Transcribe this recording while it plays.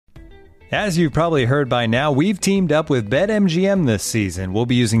As you've probably heard by now, we've teamed up with BetMGM this season. We'll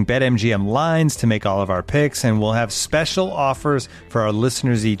be using BetMGM lines to make all of our picks, and we'll have special offers for our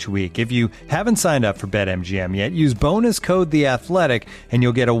listeners each week. If you haven't signed up for BetMGM yet, use bonus code The Athletic, and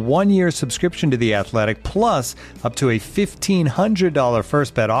you'll get a 1-year subscription to The Athletic, plus up to a $1,500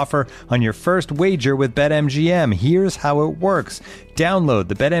 first bet offer on your first wager with BetMGM. Here's how it works. Download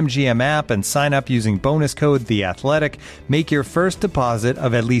the BetMGM app and sign up using bonus code The Athletic. Make your first deposit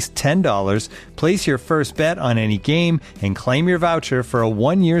of at least $10. Place your first bet on any game and claim your voucher for a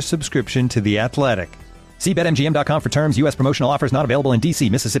 1-year subscription to The Athletic. See BetMGM.com for terms. U.S. promotional offers not available in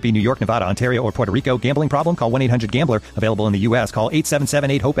D.C., Mississippi, New York, Nevada, Ontario, or Puerto Rico. Gambling problem? Call 1-800-GAMBLER. Available in the U.S. Call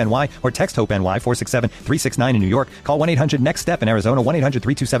 877-8-HOPE-NY or text HOPE-NY 467-369 in New York. Call 1-800-NEXT-STEP in Arizona.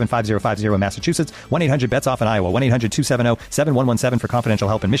 1-800-327-5050 in Massachusetts. 1-800-BETS-OFF in Iowa. 1-800-270-7117 for confidential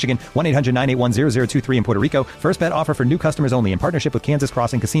help in Michigan. 1-800-981-0023 in Puerto Rico. First bet offer for new customers only in partnership with Kansas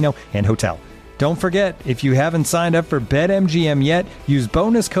Crossing Casino and Hotel. Don't forget, if you haven't signed up for BetMGM yet, use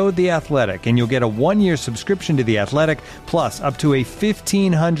bonus code The Athletic, and you'll get a 1-year subscription to The Athletic, plus up to a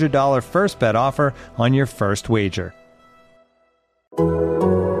 $1,500 first bet offer on your first wager.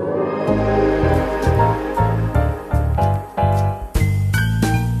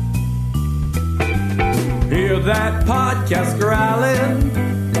 Hear that podcast growling,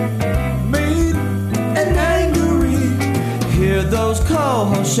 mean and angry. Hear those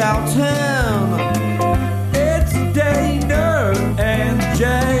co-hosts shouting. It's Dana and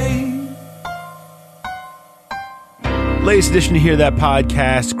Jay. Latest edition to Hear That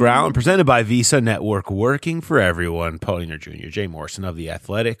Podcast Ground, presented by Visa Network, working for everyone. Paul Dehner Jr., Jay Morrison of The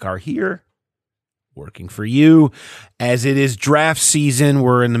Athletic are here, working for you. As it is draft season,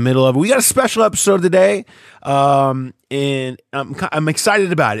 we're in the middle of it. We got a special episode today, and I'm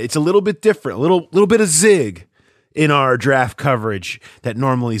excited about it. It's a little bit different, a little bit of zig in our draft coverage that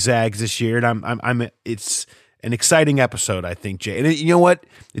normally zags this year, and it's an exciting episode, I think, Jay. And you know what?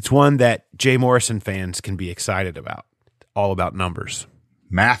 It's one that Jay Morrison fans can be excited about. All about numbers.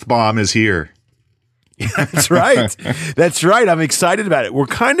 Math Bomb is here. That's right. That's right. I'm excited about it. We're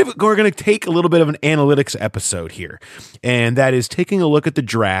going to take a little bit of an analytics episode here, and that is taking a look at the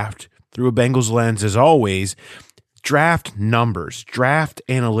draft through a Bengals lens, as always. Draft numbers, draft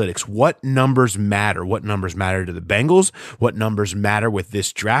analytics. What numbers matter? What numbers matter to the Bengals? What numbers matter with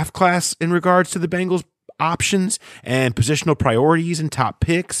this draft class in regards to the Bengals options and positional priorities and top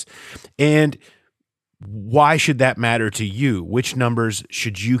picks? And why should that matter to you? Which numbers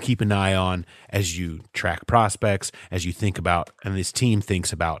should you keep an eye on as you track prospects, as you think about, and this team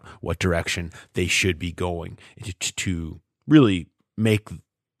thinks about what direction they should be going to really make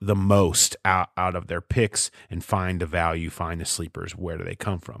the most out of their picks and find the value, find the sleepers. Where do they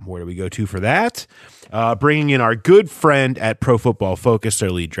come from? Where do we go to for that? Bringing in our good friend at Pro Football Focus, their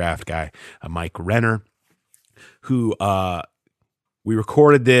lead draft guy, Mike Renner, who we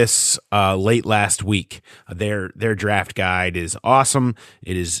recorded this late last week. Their draft guide is awesome.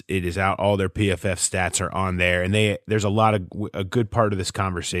 It is out. All their PFF stats are on there, and there's a good part of this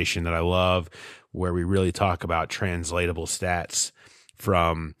conversation that I love, where we really talk about translatable stats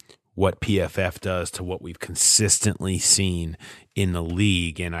from what PFF does to what we've consistently seen in the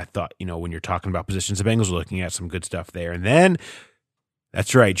league. And I thought, when you're talking about positions, the Bengals are looking at some good stuff there. And then,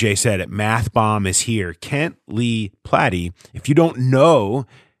 that's right, Jay said it, Math Bomb is here. Kent Lee Platte, if you don't know,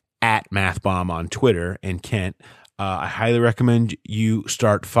 at Math Bomb on Twitter, and Kent, I highly recommend you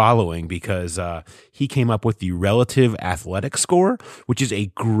start following, because he came up with the relative athletic score, which is a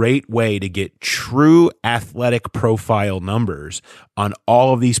great way to get true athletic profile numbers on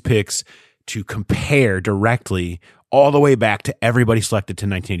all of these picks to compare directly all the way back to everybody selected to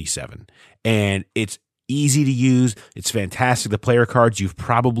 1987. And it's easy to use. It's fantastic. The player cards, you've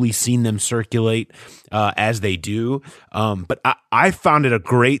probably seen them circulate as they do. But I found it a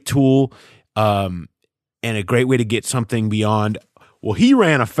great tool, and a great way to get something beyond, well, he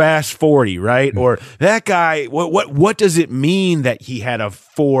ran a fast 40, right? Or that guy, what does it mean that he had a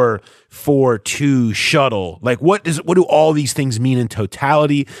 4.42 shuttle? Like, what do all these things mean in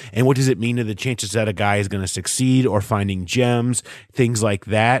totality? And what does it mean to the chances that a guy is going to succeed, or finding gems, things like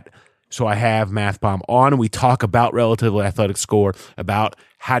that? So I have Math Bomb on, and we talk about relative athletic score, about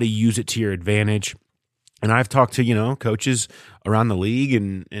how to use it to your advantage. And I've talked to, coaches around the league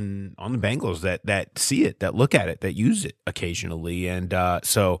and on the Bengals that see it, that look at it, that use it occasionally. And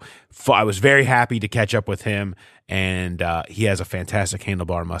so I was very happy to catch up with him, and he has a fantastic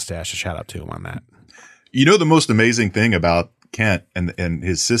handlebar mustache. A shout out to him on that. The most amazing thing about Kent and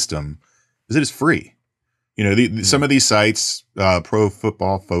his system is it is free. Some of these sites, Pro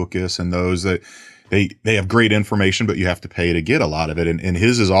Football Focus and those that they have great information, but you have to pay to get a lot of it. And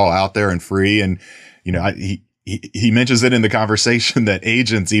his is all out there and free. And, he mentions it in the conversation that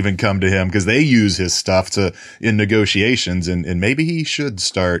agents even come to him because they use his stuff in negotiations, and maybe he should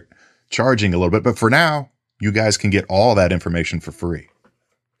start charging a little bit. But for now, you guys can get all that information for free.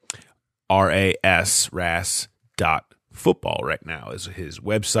 RAS.football right now is his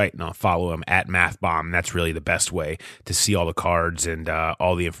website, and I'll follow him at MathBomb. That's really the best way to see all the cards and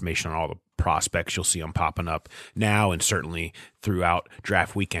all the information on all the prospects. You'll see them popping up now and certainly throughout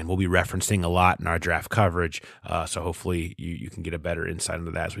draft weekend. We'll be referencing a lot in our draft coverage, so hopefully you can get a better insight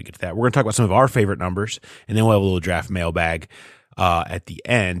into that as we get to that. We're going to talk about some of our favorite numbers, and then we'll have a little draft mailbag at the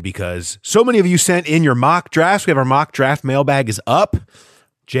end because so many of you sent in your mock drafts. We have our mock draft mailbag is up.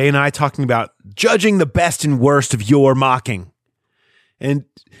 Jay and I talking about judging the best and worst of your mocking. And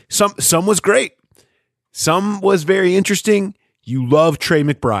some was great. Some was very interesting. You love Trey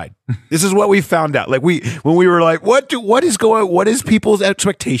McBride. This is what we found out. Like when we were like, what is people's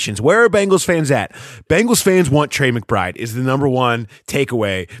expectations? Where are Bengals fans at? Bengals fans want Trey McBride is the number one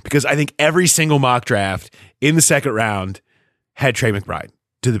takeaway because I think every single mock draft in the second round had Trey McBride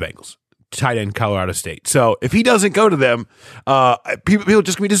to the Bengals. Tight end, Colorado State. So if he doesn't go to them, people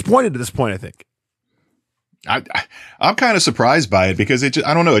just gonna be disappointed at this point, I think. I'm kind of surprised by it because I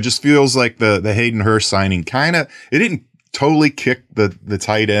don't know. It just feels like the Hayden Hurst signing it didn't totally kick the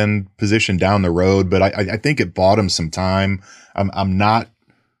tight end position down the road, but I think it bought him some time. I'm not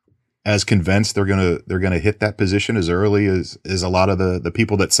as convinced they're gonna hit that position as early as a lot of the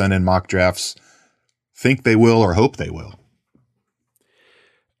people that send in mock drafts think they will or hope they will.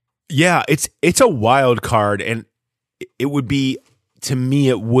 Yeah, it's a wild card, and it would be, to me,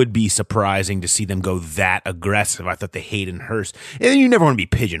 it would be surprising to see them go that aggressive. I thought the Hayden Hurst, and you never want to be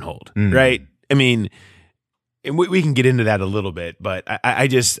pigeonholed, right? I mean, and we can get into that a little bit, but I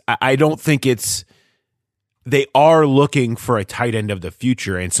don't think they are looking for a tight end of the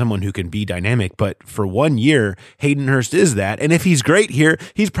future and someone who can be dynamic, but for 1 year, Hayden Hurst is that, and if he's great here,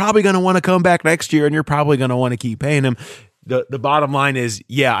 he's probably going to want to come back next year, and you're probably going to want to keep paying him. The bottom line is,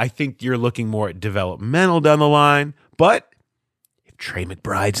 yeah, I think you're looking more at developmental down the line, but if Trey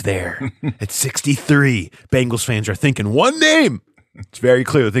McBride's there at 63, Bengals fans are thinking one name. It's very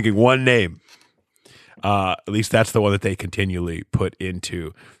clear they're thinking one name. At least that's the one that they continually put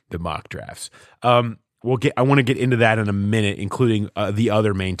into the mock drafts. I want to get into that in a minute, including the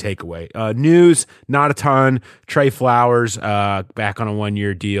other main takeaway. News, not a ton. Trey Flowers back on a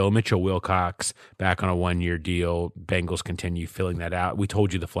 1-year deal. Mitchell Wilcox back on a 1-year deal. Bengals continue filling that out. We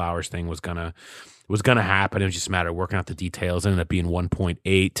told you the Flowers thing was gonna happen. It was just a matter of working out the details. It ended up being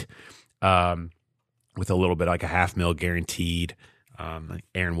 1.8 with a little bit like a $500,000 guaranteed.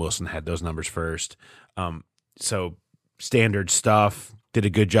 Aaron Wilson had those numbers first. So standard stuff. Did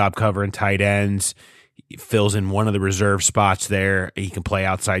a good job covering tight ends. He fills in one of the reserve spots there. He can play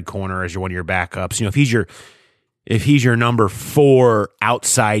outside corner as one of your backups. You know, if he's your number 4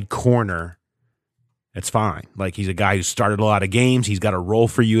 outside corner, that's fine. Like, he's a guy who started a lot of games. He's got a role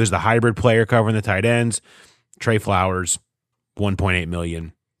for you as the hybrid player covering the tight ends. Trey Flowers, $1.8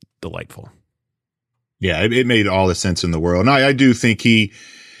 million, delightful. Yeah, it made all the sense in the world. And I do think he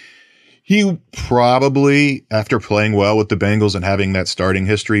probably, after playing well with the Bengals and having that starting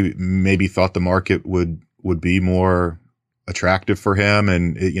history, maybe thought the market would be more attractive for him.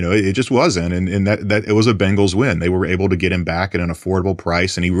 And it just wasn't. And that it was a Bengals win. They were able to get him back at an affordable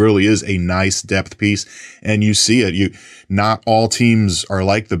price. And he really is a nice depth piece. And you see it. Not all teams are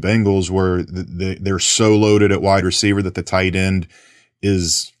like the Bengals where they're so loaded at wide receiver that the tight end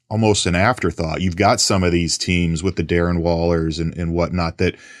is almost an afterthought. You've got some of these teams with the Darren Wallers and whatnot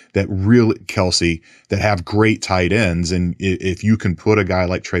that really, Kelsey, that have great tight ends. And if you can put a guy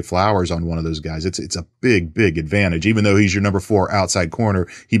like Trey Flowers on one of those guys, it's a big, big advantage. Even though he's your number 4 outside corner,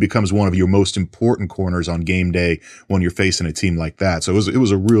 he becomes one of your most important corners on game day when you're facing a team like that. So it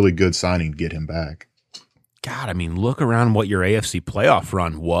was a really good signing to get him back. God, I mean, look around what your AFC playoff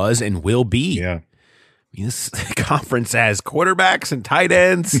run was and will be. Yeah. I mean, this conference has quarterbacks and tight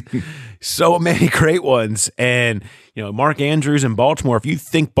ends, so many great ones. And, Mark Andrews in Baltimore, if you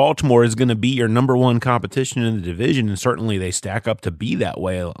think Baltimore is going to be your number 1 competition in the division, and certainly they stack up to be that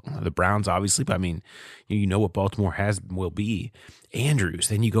way, the Browns obviously, but I mean, you know what Baltimore will be. Andrews,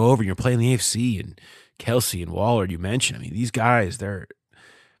 then you go over and you're playing the AFC, and Kelsey and Waller, you mentioned. I mean, these guys,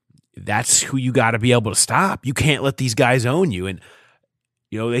 that's who you got to be able to stop. You can't let these guys own you. And,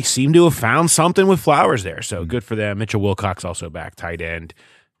 they seem to have found something with Flowers there. So good for them. Mitchell Wilcox also back, tight end.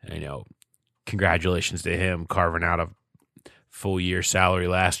 Congratulations to him carving out a full year salary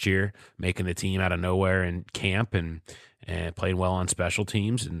last year, making the team out of nowhere in camp and playing well on special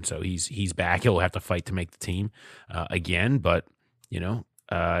teams. And so he's back. He'll have to fight to make the team again, but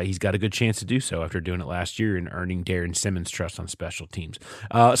he's got a good chance to do so after doing it last year and earning Darren Simmons' trust on special teams.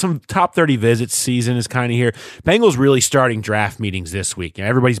 Some top 30 visits season is kind of here. Bengals really starting draft meetings this week.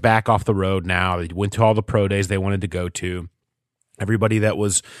 Everybody's back off the road now. They went to all the pro days they wanted to go to. Everybody that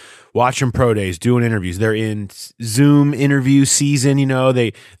was watching pro days, doing interviews, they're in Zoom interview season.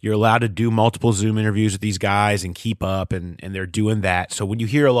 You're allowed to do multiple Zoom interviews with these guys and keep up, and they're doing that. So when you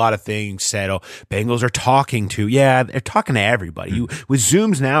hear a lot of things said, Bengals are talking to, they're talking to everybody. With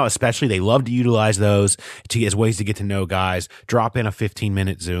Zooms now, especially, they love to utilize those as ways to get to know guys. Drop in a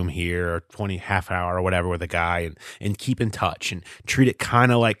 15-minute Zoom here or 20 half hour or whatever with a guy and keep in touch and treat it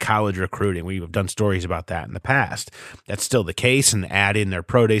kind of like college recruiting. We've done stories about that in the past. That's still the case, and add in their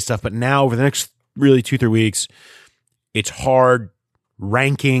pro day stuff. But now over the next really 2-3 weeks, it's hard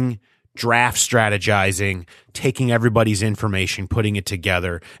ranking, draft strategizing, taking everybody's information, putting it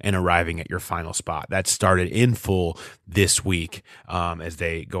together, and arriving at your final spot. That started in full this week as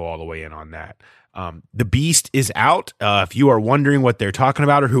they go all the way in on that. The beast is out. If you are wondering what they're talking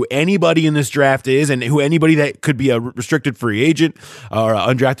about or who anybody in this draft is and who anybody that could be a restricted free agent or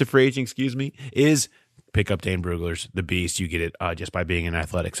undrafted free agent, is pick up Dane Brugler's The Beast. You get it just by being an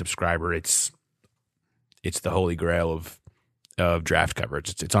Athletic subscriber. It's the holy grail of draft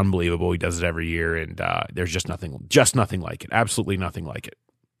coverage. It's unbelievable. He does it every year, and there's just nothing like it. Absolutely nothing like it.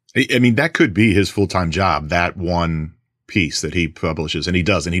 I mean, that could be his full-time job, that one piece that he publishes, and he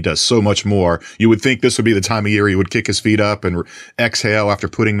does so much more. You would think this would be the time of year he would kick his feet up and exhale after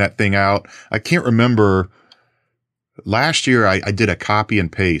putting that thing out. I can't remember. Last year, I did a copy and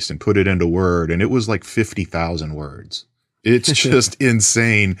paste and put it into Word, and it was like 50,000 words. It's just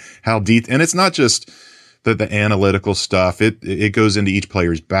insane how deep, and it's not just the analytical stuff. It goes into each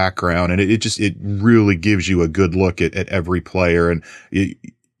player's background, and it really gives you a good look at every player. And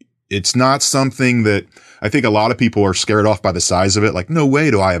it's not something that I think a lot of people are scared off by the size of it. Like, no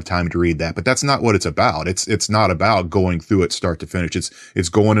way do I have time to read that. But that's not what it's about. It's not about going through it start to finish. It's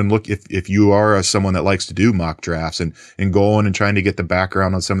going and look, if you are someone that likes to do mock drafts and going and trying to get the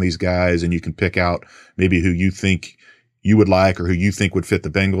background on some of these guys, and you can pick out maybe who you think you would like or who you think would fit the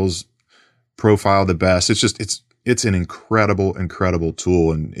Bengals profile the best. It's an incredible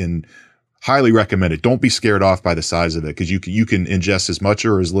tool and highly recommend it. Don't be scared off by the size of it, because you can ingest as much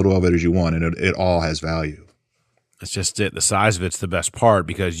or as little of it as you want, and it all has value. That's just it. The size of it's the best part,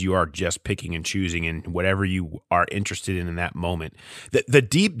 because you are just picking and choosing and whatever you are interested in that moment. The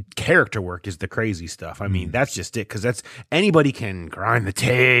deep character work is the crazy stuff. I mean, that's just it, because that's anybody can grind the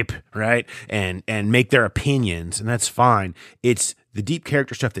tape, right, and make their opinions, and that's fine. It's the deep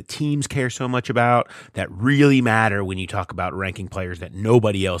character stuff that teams care so much about that really matter when you talk about ranking players that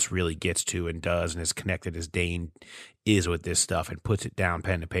nobody else really gets to and does, and as connected as Dane is with this stuff and puts it down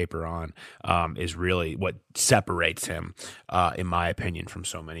pen to paper on, is really what separates him, in my opinion, from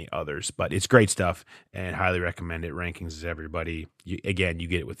so many others. But it's great stuff and highly recommend it. Rankings is everybody. You get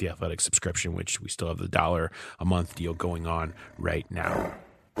it with the Athletic subscription, which we still have the $1 a month deal going on right now.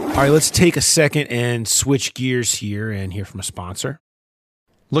 All right, let's take a second and switch gears here and hear from a sponsor.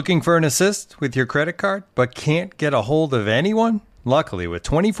 Looking for an assist with your credit card, but can't get a hold of anyone? Luckily, with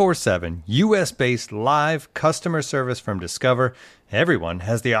 24/7 U.S.-based live customer service from Discover, everyone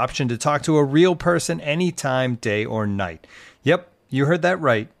has the option to talk to a real person anytime, day or night. Yep, you heard that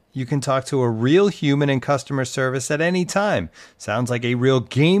right. You can talk to a real human in customer service at any time. Sounds like a real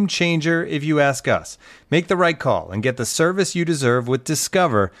game changer if you ask us. Make the right call and get the service you deserve with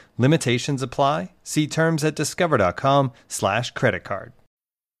Discover. Limitations apply. See terms at discover.com/creditcard.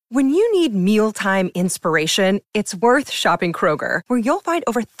 When you need mealtime inspiration, it's worth shopping Kroger, where you'll find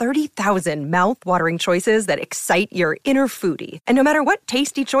over 30,000 mouth-watering choices that excite your inner foodie. And no matter what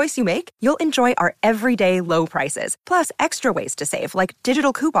tasty choice you make, you'll enjoy our everyday low prices, plus extra ways to save, like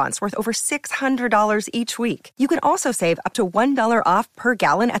digital coupons worth over $600 each week. You can also save up to $1 off per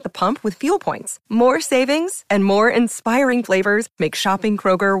gallon at the pump with fuel points. More savings and more inspiring flavors make shopping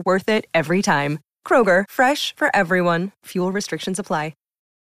Kroger worth it every time. Kroger, fresh for everyone. Fuel restrictions apply.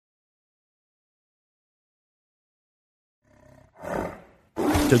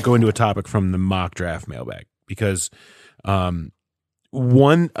 To go into a topic from the mock draft mailbag, because a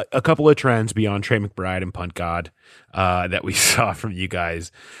couple of trends beyond Trey McBride and Punt God that we saw from you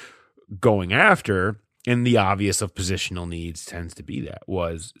guys going after, and the obvious of positional needs tends to be that,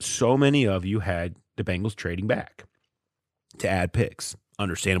 was so many of you had the Bengals trading back to add picks.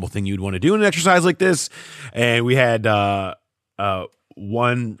 Understandable thing you'd want to do in an exercise like this. And we had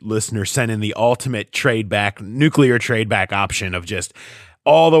one listener sent in the ultimate nuclear trade back option of just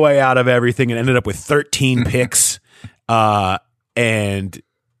all the way out of everything and ended up with 13 picks. And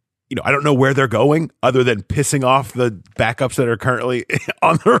I don't know where they're going other than pissing off the backups that are currently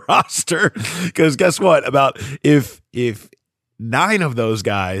on the roster. Because guess what? About if 9 of those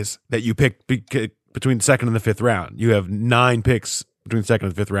guys that you picked between the second and the fifth round, you have 9 picks between the second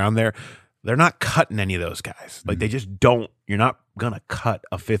and the fifth round there. They're not cutting any of those guys. Like, they just don't. You're not going to cut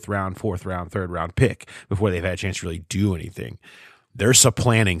a 5th round, 4th round, 3rd round pick before they've had a chance to really do anything. They're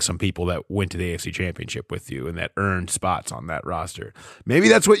supplanting some people that went to the AFC Championship with you and that earned spots on that roster. Maybe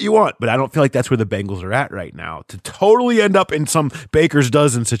that's what you want, but I don't feel like that's where the Bengals are at right now, to totally end up in some baker's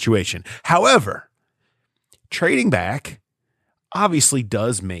dozen situation. However, trading back obviously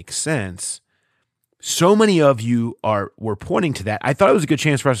does make sense. So many of you were pointing to that. I thought it was a good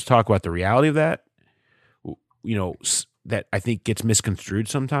chance for us to talk about the reality of that, that I think gets misconstrued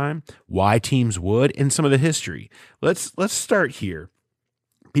sometime, why teams would, and some of the history. Let's start here.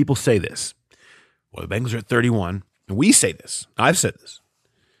 People say this. Well, the Bengals are at 31, and we say this. I've said this.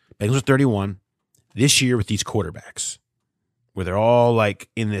 Bengals are 31 this year with these quarterbacks, where they're all like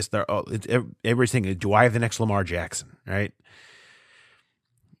in this. Everybody's thinking, do I have the next Lamar Jackson, right?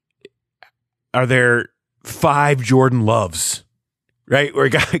 Are there 5 Jordan Loves, right? Or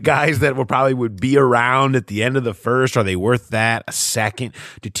guys that would be around at the end of the first? Are they worth that? A second?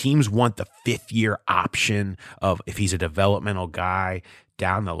 Do teams want the 5th-year option of if he's a developmental guy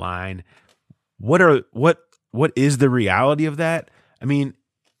down the line? What is the reality of that? I mean,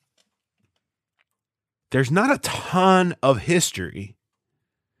 there's not a ton of history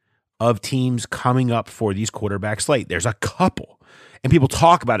of teams coming up for these quarterbacks late. There's a couple. And people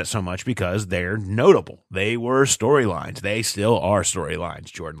talk about it so much because they're notable. They were storylines. They still are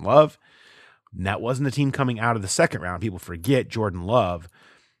storylines. Jordan Love, and that wasn't a team coming out of the second round. People forget Jordan Love.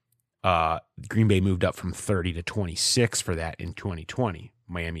 Green Bay moved up from 30 to 26 for that in 2020.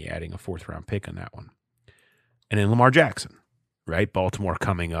 Miami adding a 4th-round pick on that one. And then Lamar Jackson, right? Baltimore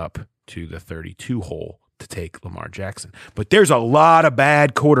coming up to the 32 hole to take Lamar Jackson. But there's a lot of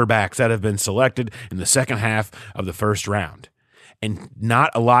bad quarterbacks that have been selected in the second half of the first round. And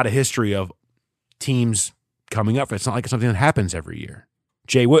not a lot of history of teams coming up. It's not like it's something that happens every year.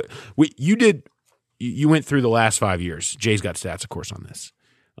 Jay, you went through the last 5 years. Jay's got stats, of course, on this.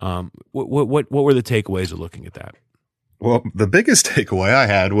 What were the takeaways of looking at that? Well, the biggest takeaway I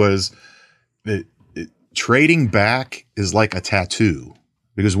had was that trading back is like a tattoo.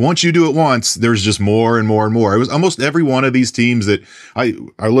 Because once you do it once, there's just more and more and more. It was almost every one of these teams that I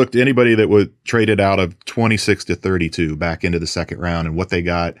looked, anybody that would traded out of 26 to 32 back into the second round and what they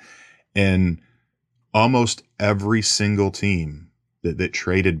got. And almost every single team that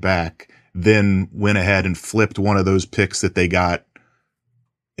traded back then went ahead and flipped one of those picks that they got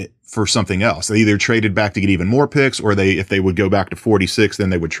for something else. They either traded back to get even more picks, or if they would go back to 46, then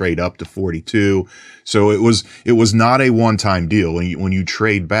they would trade up to 42. So it was not a one-time deal. When you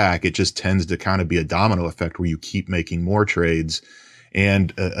trade back, it just tends to kind of be a domino effect where you keep making more trades.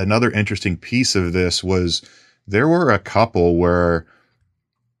 And another interesting piece of this was there were a couple where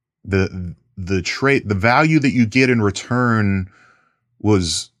the value that you get in return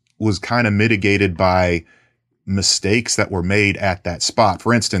was kind of mitigated by mistakes that were made at that spot.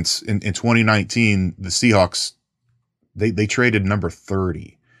 For instance, in 2019, the Seahawks, they traded number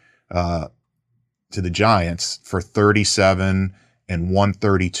 30 to the Giants for 37 and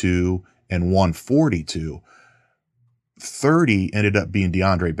 132 and 142. 30 ended up being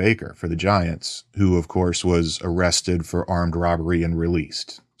DeAndre Baker for the Giants, who of course was arrested for armed robbery and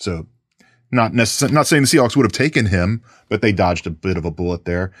released. So not saying the Seahawks would have taken him, but they dodged a bit of a bullet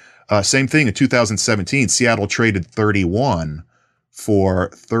there. Same thing in 2017, Seattle traded 31 for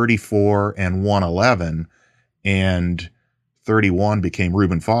 34 and 111, and 31 became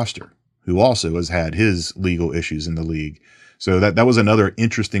Reuben Foster, who also has had his legal issues in the league. So that was another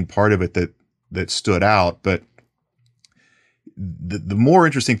interesting part of it that stood out. But the more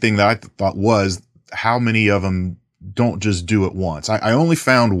interesting thing that I thought was how many of them don't just do it once. I only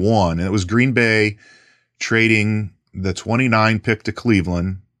found one, and it was Green Bay trading the 29 pick to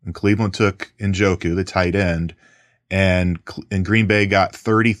Cleveland, and Cleveland took Njoku, the tight end, and Green Bay got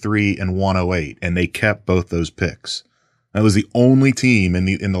 33 and 108, and they kept both those picks. That was the only team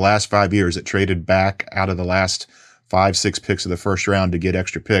in the last 5 years that traded back out of the last 5-6 picks of the first round to get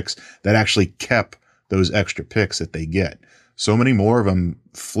extra picks that actually kept those extra picks that they get. So many more of them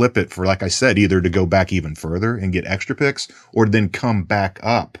flip it for, like I said, either to go back even further and get extra picks, or then come back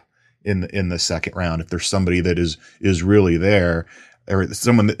up in the second round if there's somebody that is really there, or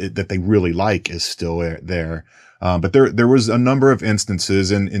someone that they really like is still there. But there was a number of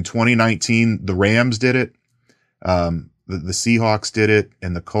instances in 2019, the Rams did it. The Seahawks did it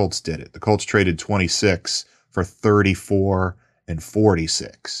and the Colts did it. The Colts traded 26 for 34 and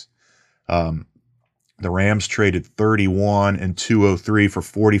 46. The Rams traded 31 and 203 for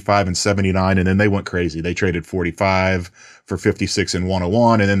 45 and 79. And then they went crazy. They traded 45 for 56 and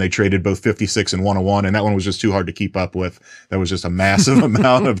 101. And then they traded both 56 and 101. And that one was just too hard to keep up with. That was just a massive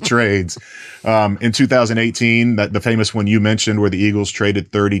amount of trades. In 2018, the famous one you mentioned where the Eagles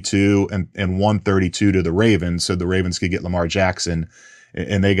traded 32 and 132 to the Ravens. So the Ravens could get Lamar Jackson,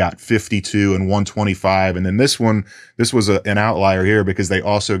 and they got 52 and 125. And then this was an outlier here because they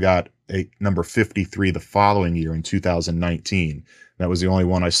also got a number 53 the following year in 2019. That was the only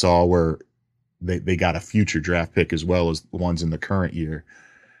one I saw where they got a future draft pick as well as the ones in the current year.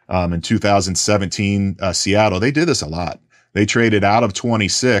 In 2017, Seattle, they did this a lot. They traded out of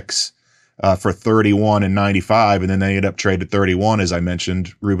 26 for 31 and 95, and then they ended up traded 31, as I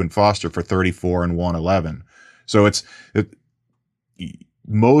mentioned, Reuben Foster for 34 and 111. So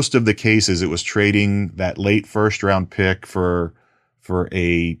most of the cases, it was trading that late first round pick for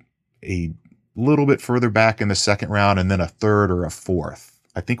a little bit further back in the second round and then a third or a fourth.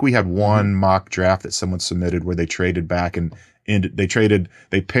 I think we had one mock draft that someone submitted where they traded back and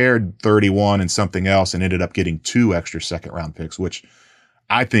they paired 31 and something else and ended up getting 2 extra second round picks, which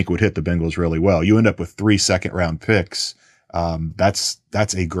I think would hit the Bengals really well. You end up with 3 second round picks. That's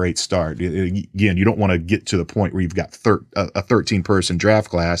a great start. Again, you don't want to get to the point where you've got a 13 person draft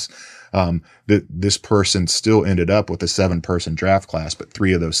class. This person still ended up with a 7 person draft class, but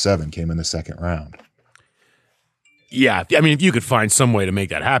 3 of those 7 came in the second round. Yeah. I mean, if you could find some way to make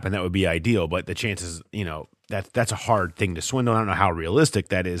that happen, that would be ideal, but the chances, that's a hard thing to swindle. I don't know how realistic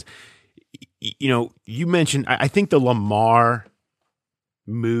that is. You mentioned, I think the Lamar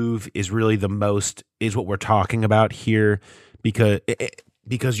move is really is what we're talking about here because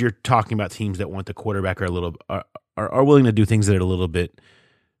you're talking about teams that want the quarterback are willing to do things that are a little bit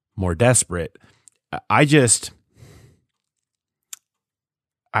more desperate. I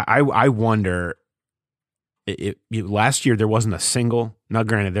wonder if last year there wasn't a single, now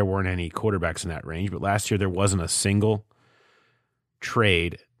granted there weren't any quarterbacks in that range, but last year there wasn't a single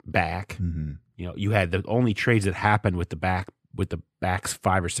trade back. Mm-hmm. You had the only trades that happened with the backs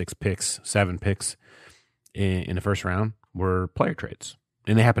 5 or 6 picks, 7 picks in the first round were player trades.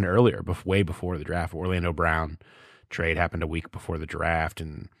 And they happened earlier, way before the draft. Orlando Brown trade happened a week before the draft,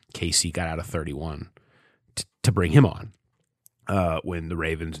 and KC got out of 31 to bring him on when the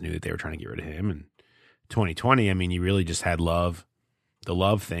Ravens knew that they were trying to get rid of him. And 2020, I mean, you really just had the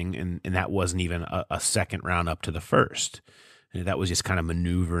Love thing, and that wasn't even a second round up to the first. And that was just kind of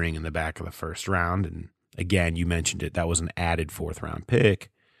maneuvering in the back of the first round. And again, you mentioned it, that was an added 4th round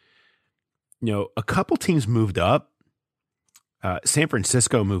pick. A couple teams moved up. San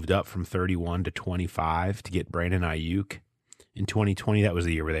Francisco moved up from 31 to 25 to get Brandon Ayuk. In 2020, that was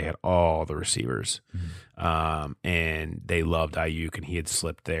the year where they had all the receivers. Mm-hmm. And they loved Ayuk, and he had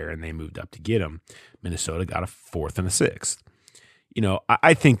slipped there, and they moved up to get him. Minnesota got a 4th and a 6th.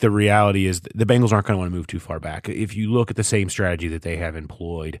 I think the reality is the Bengals aren't going to want to move too far back. If you look at the same strategy that they have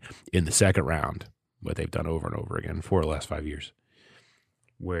employed in the second round, what they've done over and over again for the last 5 years,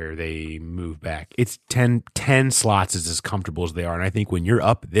 where they move back, it's 10 slots is as comfortable as they are. And I think when you're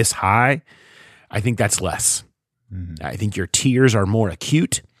up this high, I think that's less. Mm-hmm. I think your tiers are more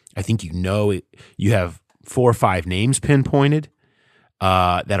acute. I think you have 4 or 5 names pinpointed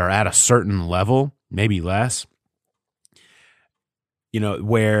that are at a certain level, maybe less.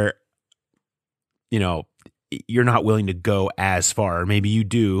 Where you're not willing to go as far. Maybe you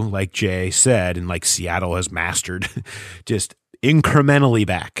do, like Jay said, and like Seattle has mastered, just incrementally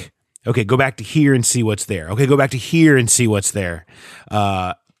back. Okay, go back to here and see what's there. Okay, go back to here and see what's there.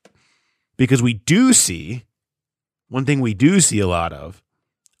 Because one thing we do see a lot of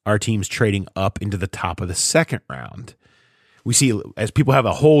are teams trading up into the top of the second round. We see, as people have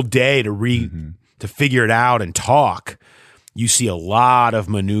a whole day to figure it out and talk, you see a lot of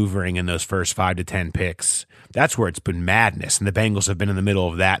maneuvering in those first 5 to 10 picks. That's where it's been madness, and the Bengals have been in the middle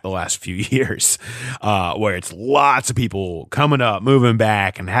of that the last few years, where it's lots of people coming up, moving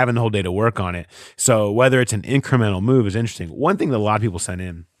back, and having the whole day to work on it. So whether it's an incremental move is interesting. One thing that a lot of people sent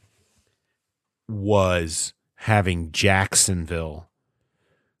in was having Jacksonville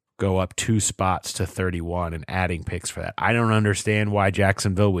go up 2 spots to 31 and adding picks for that. I don't understand why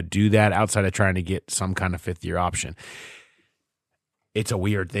Jacksonville would do that outside of trying to get some kind of 5th-year option. It's a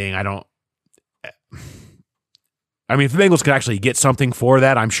weird thing. I mean, if the Bengals could actually get something for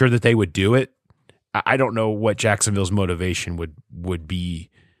that, I'm sure that they would do it. I don't know what Jacksonville's motivation would be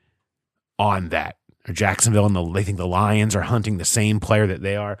on that. or Jacksonville, and they think the Lions are hunting the same player that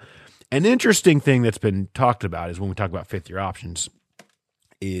they are. An interesting thing that's been talked about is when we talk about fifth-year options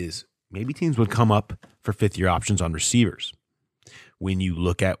is maybe teams would come up for fifth-year options on receivers. When you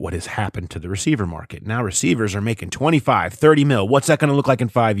look at what has happened to the receiver market. Now receivers are making 25, 30 mil. What's that going to look like in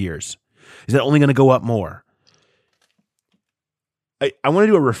 5 years? Is that only going to go up more? I want to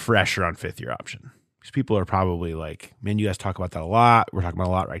do a refresher on fifth-year option. Because people are probably like, man, you guys talk about that a lot. We're talking about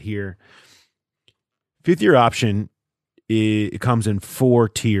a lot right here. Fifth-year option, it comes in 4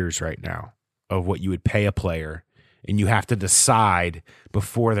 tiers right now of what you would pay a player. And you have to decide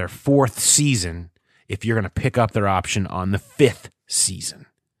before their 4th season if you're going to pick up their option on the 5th season.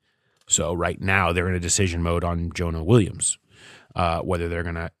 So right now they're in a decision mode on Jonah Williams, whether they're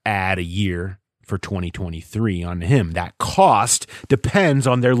going to add a year for 2023 on him. That cost depends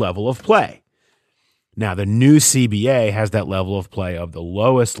on their level of play. Now the new CBA has that level of play of the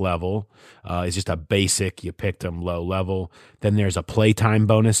lowest level is just a basic, you picked them low level. Then there's a playtime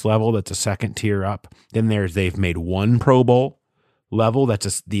bonus level that's a second tier up. Then they've made 1 Pro Bowl level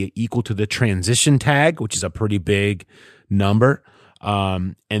that's the equal to the transition tag, which is a pretty big number.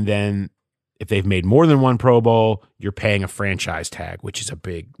 And then if they've made more than 1 Pro Bowl, you're paying a franchise tag, which is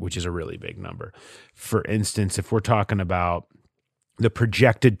a really big number. For instance, if we're talking about the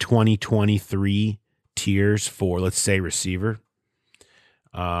projected 2023 tiers for, let's say, receiver,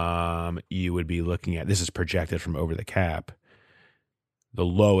 you would be looking at, this is projected from Over the Cap, the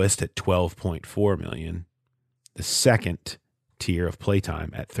lowest at $12.4 million, the second tier of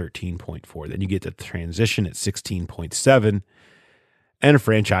playtime at 13.4. Then you get the transition at 16.7 and a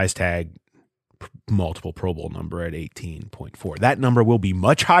franchise tag multiple Pro Bowl number at 18.4. That number will be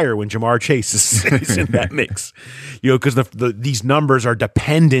much higher when Jamar Chase is in that mix, because these numbers are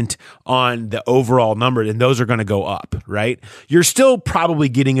dependent on the overall number, and those are going to go up, right? You're still probably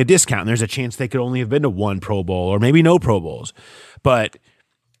getting a discount. And there's a chance they could only have been to 1 Pro Bowl or maybe no Pro Bowls, but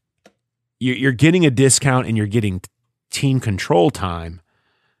you're getting a discount and you're getting team control time.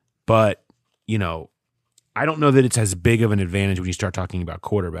 But, I don't know that it's as big of an advantage when you start talking about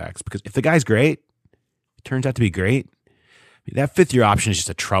quarterbacks, because if the guy's great, it turns out to be great. That fifth-year option is just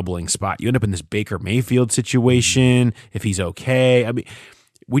a troubling spot. You end up in this Baker Mayfield situation if he's okay.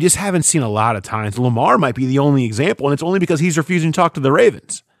 We just haven't seen a lot of times. Lamar might be the only example, and it's only because he's refusing to talk to the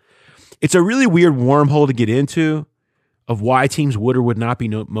Ravens. It's a really weird wormhole to get into of why teams would or would not be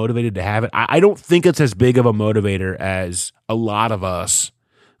motivated to have it. I don't think it's as big of a motivator as a lot of us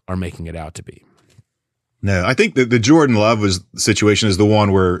are making it out to be. No, I think that the Jordan Love situation is the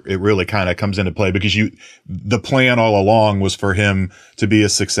one where it really kind of comes into play, because the plan all along was for him to be a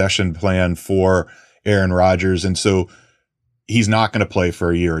succession plan for Aaron Rodgers. And so he's not going to play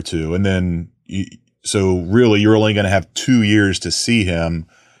for a year or two. And then, so really you're only going to have 2 years to see him,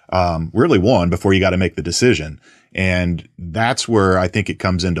 really 1 before you got to make the decision. And that's where I think it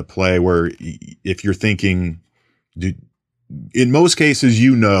comes into play, where if you're thinking, in most cases,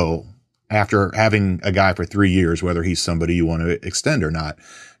 after having a guy for 3 years, whether he's somebody you want to extend or not.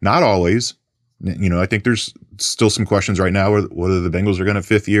 Not always. I think there's still some questions right now whether the Bengals are going to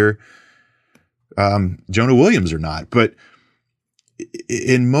 5th year Jonah Williams or not. But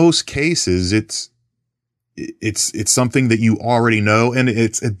in most cases, it's something that you already know, and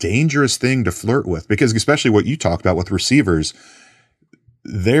it's a dangerous thing to flirt with, because especially what you talked about with receivers,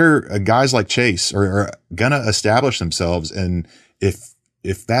 they're guys like Chase are going to establish themselves. And if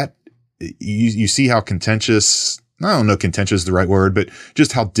that, you see how contentious, I don't know, contentious is the right word, but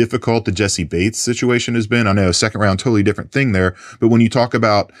just how difficult the Jesse Bates situation has been. I know 2nd round, totally different thing there. But when you talk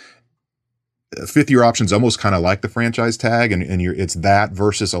about 5th-year options, almost kind of like the franchise tag, and it's that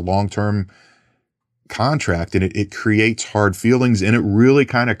versus a long-term contract, and it creates hard feelings, and it really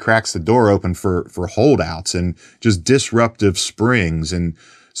kind of cracks the door open for holdouts and just disruptive springs. And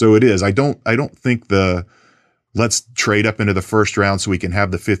so it is. I don't think let's trade up into the 1st round so we can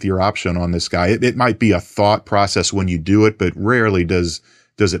have the 5th-year option on this guy. It might be a thought process when you do it, but rarely does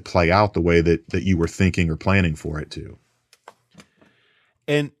it play out the way that you were thinking or planning for it to.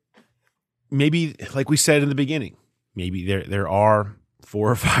 And maybe, like we said in the beginning, maybe there are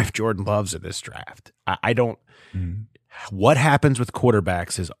 4 or 5 Jordan Loves in this draft. I don't. What happens with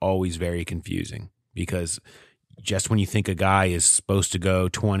quarterbacks is always very confusing, because just when you think a guy is supposed to go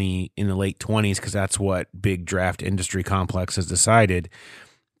 20 in the late 20s, because that's what big draft industry complex has decided,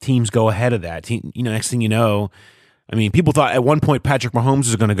 teams go ahead of that. Next thing you know, people thought at one point Patrick Mahomes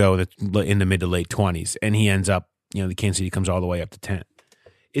was going to go in the mid to late 20s, and he ends up, the Kansas City comes all the way up to 10.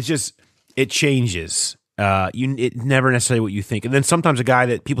 It's just, it changes. It's never necessarily what you think. And then sometimes a guy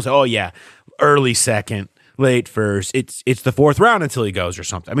that people say, oh yeah, early 2nd, late 1st, it's the 4th round until he goes or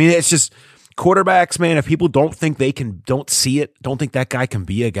something. It's just, quarterbacks, man, if people don't think don't see it, don't think that guy can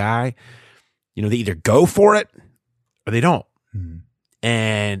be a guy, they either go for it or they don't.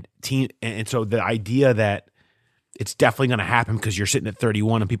 And so the idea that it's definitely going to happen because you're sitting at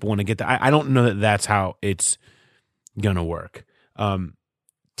 31 and people want to get that, I don't know that that's how it's going to work.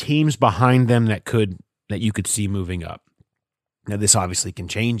 Teams behind them that you could see moving up. Now, this obviously can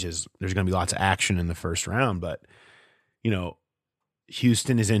change as there's going to be lots of action in the first round, but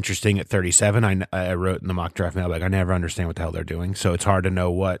Houston is interesting at 37. I wrote in the mock draft mailbag, I never understand what the hell they're doing, so it's hard to know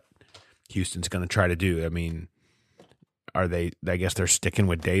what Houston's going to try to do. I mean, I guess they're sticking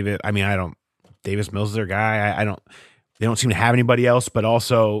with David. I mean, Davis Mills is their guy. They don't seem to have anybody else, but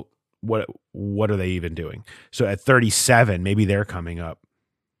also what are they even doing? So at 37, maybe they're coming up.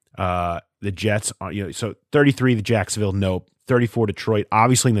 The Jets are, so 33, the Jacksonville, nope. 34, Detroit,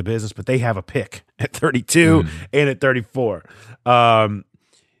 obviously in the business, but they have a pick at 32 and at 34.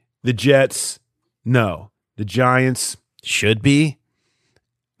 The Jets, no. The Giants should be,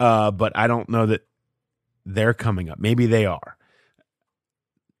 but I don't know that they're coming up. Maybe they are.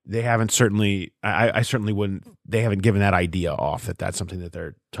 They haven't I certainly wouldn't, they haven't given that idea off that that's something that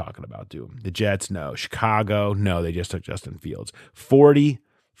they're talking about doing. The Jets, no. Chicago, no. They just took Justin Fields. 40,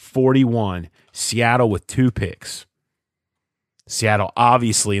 41, Seattle with 2 picks. Seattle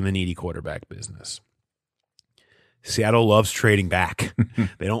obviously in the needy quarterback business. Seattle loves trading back.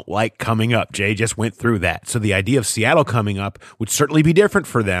 They don't like coming up. Jay just went through that. So the idea of Seattle coming up would certainly be different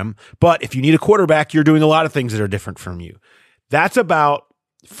for them. But if you need a quarterback, you're doing a lot of things that are different from you. That's about,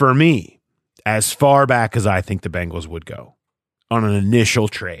 for me, as far back as I think the Bengals would go on an initial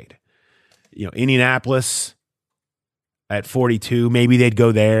trade. Indianapolis at 42, maybe they'd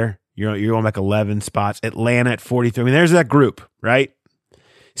go there. You're going back 11 spots. Atlanta at 43. I mean, there's that group, right?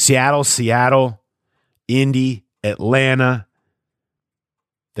 Seattle, Indy, Atlanta.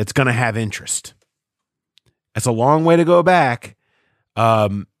 That's going to have interest. That's a long way to go back.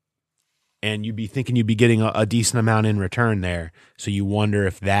 And you'd be thinking you'd be getting a decent amount in return there. So you wonder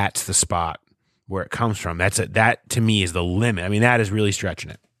if that's the spot where it comes from. That to me is the limit. I mean, that is really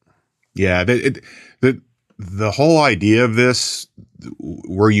stretching it. Yeah. The whole idea of this,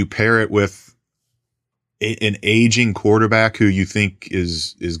 where you pair it with an aging quarterback who you think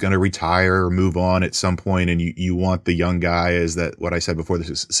is going to retire or move on at some point, and you want the young guy as that, what I said before,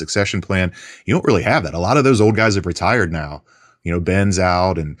 the succession plan. You don't really have that. A lot of those old guys have retired now. Ben's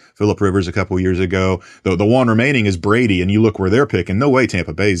out and Phillip Rivers a couple of years ago. The one remaining is Brady, and you look where they're picking. No way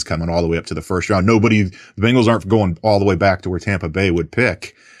Tampa Bay's coming all the way up to the first round. The Bengals aren't going all the way back to where Tampa Bay would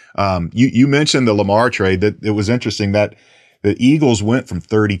pick. You mentioned the Lamar trade. That it was interesting that the Eagles went from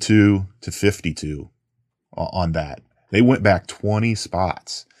 32 to 52 on that. They went back 20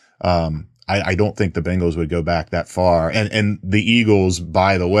 spots. I don't think the Bengals would go back that far. And the Eagles,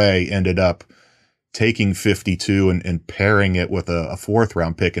 by the way, ended up taking 52 and pairing it with a 4th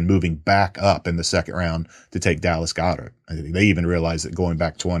round pick and moving back up in the 2nd round to take Dallas Goedert. I think they even realized that going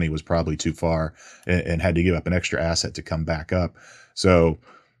back 20 was probably too far and had to give up an extra asset to come back up. So,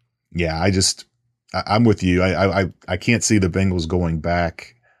 yeah, I'm with you. I can't see the Bengals going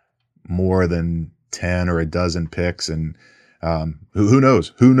back more than 10 or a dozen picks. And who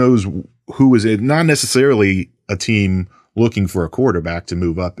knows? Who knows who is it? Not necessarily a team looking for a quarterback to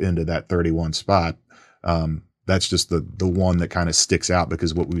move up into that 31 spot. That's just the one that kind of sticks out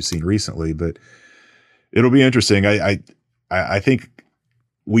because of what we've seen recently. But it'll be interesting. I think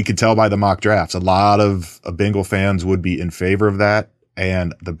we could tell by the mock drafts, a lot of Bengal fans would be in favor of that.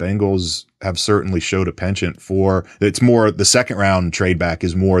 And the Bengals have certainly showed a penchant for it's more the 2nd round trade back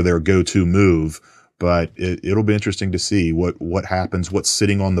is more their go-to move, but it'll be interesting to see what happens, what's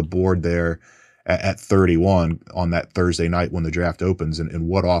sitting on the board there at 31 on that Thursday night when the draft opens and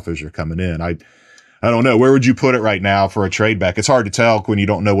what offers are coming in. I don't know. Where would you put it right now for a trade back? It's hard to tell when you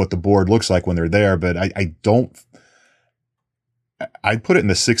don't know what the board looks like when they're there, but I'd put it in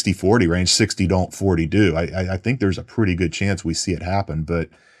the 60-40 range, 60 don't, 40 do. I think there's a pretty good chance we see it happen. But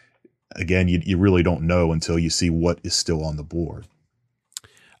again, you really don't know until you see what is still on the board.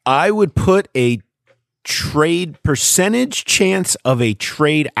 I would put a trade percentage chance of a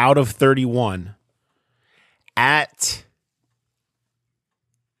trade out of 31 at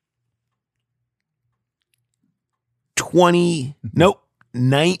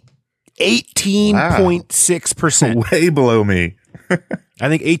 18.6%. Wow. Way below me. I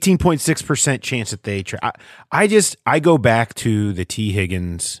think 18.6% chance that they trade. I go back to the T.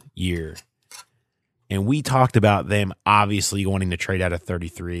 Higgins year And we talked about them obviously wanting to trade out of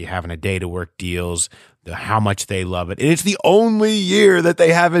 33, having a day to work deals, how much they love it. And it's the only year that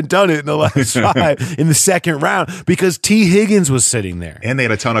they haven't done it in the last 5 in the second round because T. Higgins was sitting there. And they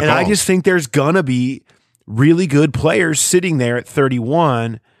had a ton of calls. calls. I just think there's going to be really good players sitting there at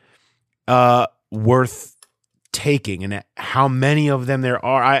 31 worth taking. And how many of them there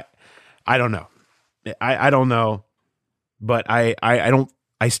are, I don't know. I don't know. But I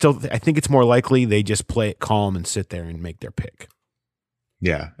think it's more likely they just play it calm and sit there and make their pick.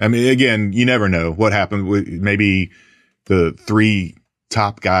 Yeah. I mean, again, you never know what happened. Maybe the 3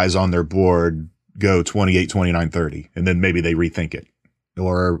 top guys on their board go 28, 29, 30, and then maybe they rethink it.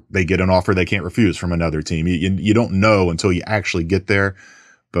 Or they get an offer they can't refuse from another team. You don't know until you actually get there.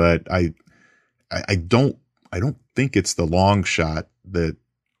 But I don't think it's the long shot that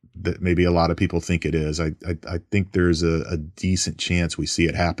maybe a lot of people think it is. I think there's a decent chance we see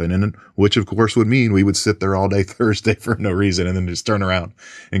it happen, and which of course would mean we would sit there all day Thursday for no reason and then just turn around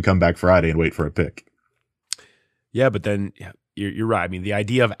and come back Friday and wait for a pick. Yeah, but then you're right. I mean, the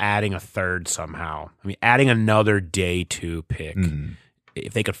idea of adding a third somehow, adding another day 2 pick,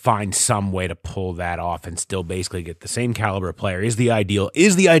 if they could find some way to pull that off and still basically get the same caliber of player is the ideal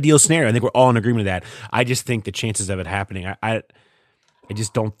scenario. I think we're all in agreement with that. I just think the chances of it happening, I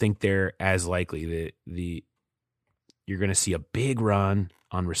just don't think they're as likely. You're going to see a big run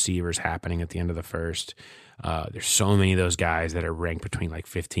on receivers happening at the end of the first. There's so many of those guys that are ranked between like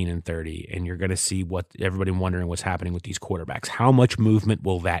 15 and 30, and you're going to see what everybody wondering what's happening with these quarterbacks. How much movement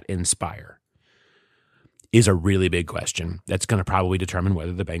will that inspire is a really big question. That's going to probably determine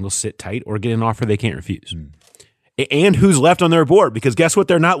whether the Bengals sit tight or get an offer they can't refuse. And who's left on their board, because guess what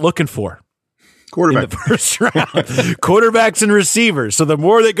they're not looking for? Quarterback in the first round. Quarterbacks and receivers. So the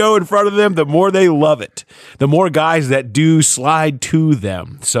more that go in front of them, the more they love it. The more guys that do slide to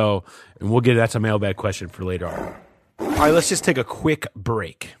them. So, and we'll get that's a mailbag question for later on. All right, let's just take a quick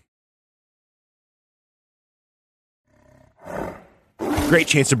break. Great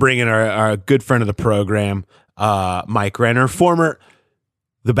chance to bring in our good friend of the program, Mike Renner, former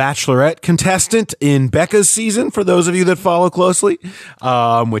The Bachelorette contestant in Becca's season, for those of you that follow closely,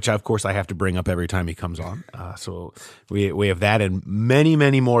 which, of course, I have to bring up every time he comes on. So we have that and many,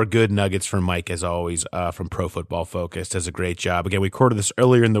 many more good nuggets from Mike, as always, from Pro Football Focus. Does a great job. Again, we recorded this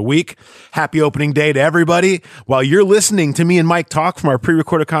earlier in the week. Happy opening day to everybody. While you're listening to me and Mike talk from our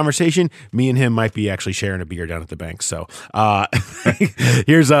pre-recorded conversation, me and him might be actually sharing a beer down at the bank. So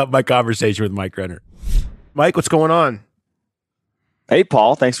here's my conversation with Mike Renner. Mike, what's going on? Hey,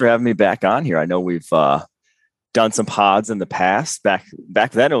 Paul, thanks for having me back on here. I know we've done some pods in the past. Back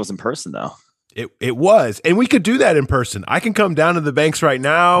then, it was in person, though. It was, and we could do that in person. I can come down to the banks right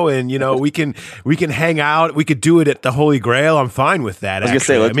now, and we can hang out. We could do it at the Holy Grail. I'm fine with that. I was gonna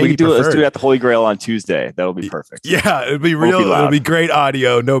say let's do it at the Holy Grail on Tuesday. That'll be perfect. Yeah, it'll be real. It'll be great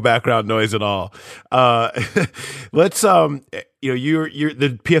audio, no background noise at all. Let's you're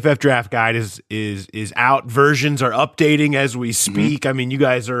the PFF draft guide is out. Versions are updating as we speak. I mean, you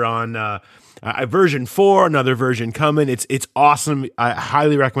guys are on version 4, another version coming. It's awesome. I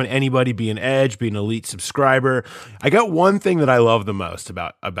highly recommend anybody be an Edge, be an elite subscriber. I got one thing that I love the most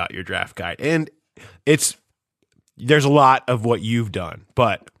about your draft guide, and there's a lot of what you've done,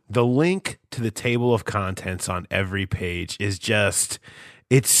 but the link to the table of contents on every page is just,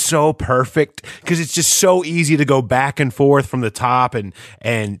 it's so perfect because it's just so easy to go back and forth from the top and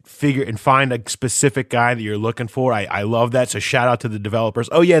figure and find a specific guy that you're looking for. I love that. So shout out to the developers.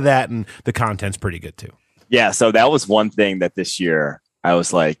 Oh yeah, that, and the content's pretty good too. Yeah. So that was one thing that this year I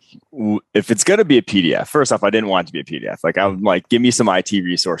was like, if it's going to be a PDF, first off, I didn't want it to be a PDF. Like I'm like, give me some IT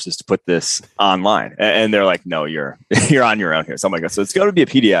resources to put this online. And they're like, no, you're on your own here. So I'm like, so it's going to be a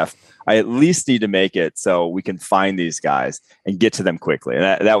PDF. I at least need to make it so we can find these guys and get to them quickly. And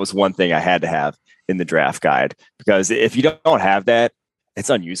that was one thing I had to have in the draft guide, because if you don't have that, it's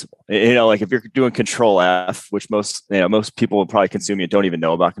unusable. Like if you're doing Control F, which most people will probably consume and don't even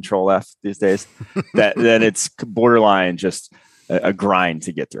know about Control F these days, then it's borderline just a grind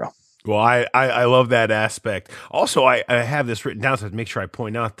to get through. Well, I love that aspect. Also, I have this written down, so to make sure I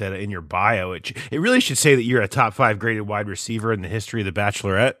point out that in your bio, it really should say that you're a top 5 graded wide receiver in the history of The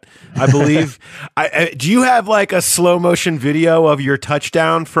Bachelorette, I believe. Do you have like a slow motion video of your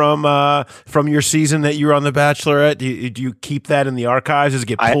touchdown from your season that you were on The Bachelorette? Do you keep that in the archives? Does it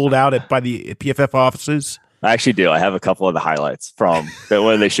get pulled out by the PFF offices? I actually do. I have a couple of the highlights from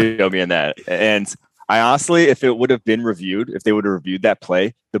when they showed me in that. And I honestly, if it would have been reviewed, if they would have reviewed that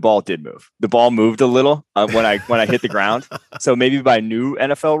play, the ball did move. The ball moved a little when I hit the ground. So maybe by new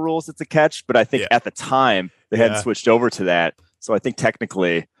NFL rules, it's a catch. But I think at the time they hadn't switched over to that. So I think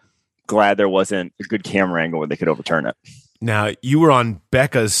technically glad there wasn't a good camera angle where they could overturn it. Now, you were on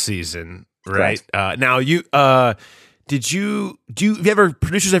Becca's season, right? Now,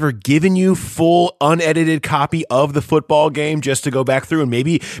 producers ever given you full unedited copy of the football game just to go back through and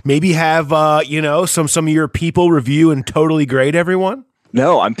maybe have some of your people review and totally grade everyone?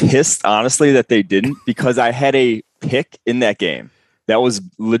 No, I'm pissed, honestly, that they didn't, because I had a pick in that game that was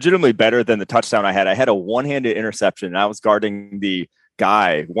legitimately better than the touchdown I had. I had a one-handed interception, and I was guarding the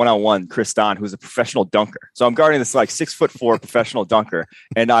guy one-on-one, Chris Don, who's a professional dunker. So I'm guarding this like 6'4" professional dunker,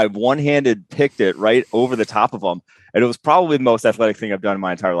 and I one-handed picked it right over the top of him. And it was probably the most athletic thing I've done in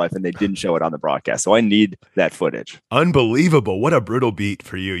my entire life, and they didn't show it on the broadcast. So I need that footage. Unbelievable. What a brutal beat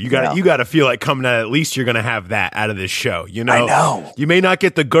for you. You got to feel like coming out, at least you're going to have that out of this show. You know? I know. You may not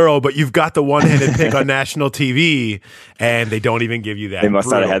get the girl, but you've got the one-handed pick on national TV, and they don't even give you that. They must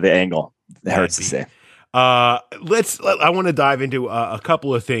not have had the angle. It hurts to say. I want to dive into a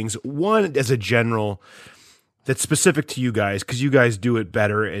couple of things. One, as a general, that's specific to you guys, because you guys do it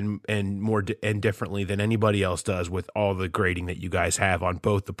better and more and differently than anybody else does with all the grading that you guys have on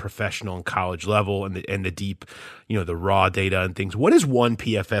both the professional and college level and the deep, the raw data and things. What is one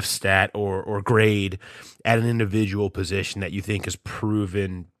PFF stat or grade at an individual position that you think is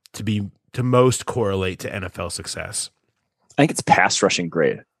proven to most correlate to NFL success? I think it's pass rushing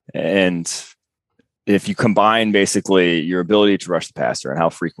grade. And if you combine basically your ability to rush the passer and how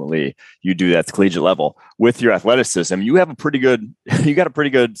frequently you do that at the collegiate level with your athleticism, you got a pretty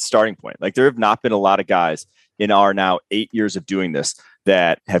good starting point. Like, there have not been a lot of guys in our now 8 years of doing this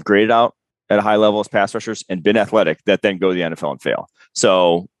that have graded out at a high level as pass rushers and been athletic that then go to the NFL and fail.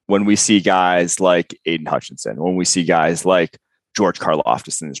 So when we see guys like Aiden Hutchinson, when we see guys like George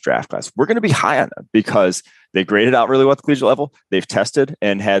Karlaftis in this draft class, we're going to be high on them because they graded out really well at the collegiate level. They've tested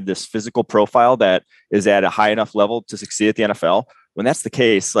and had this physical profile that is at a high enough level to succeed at the NFL. When that's the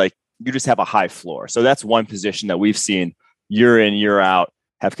case, like, you just have a high floor. So that's one position that we've seen year in, year out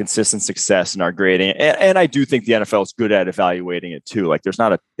have consistent success in our grading. And I do think the NFL is good at evaluating it too. Like,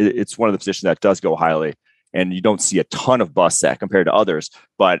 it's one of the positions that does go highly, and you don't see a ton of busts at compared to others,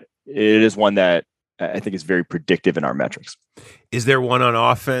 but it is one that I think is very predictive in our metrics. Is there one on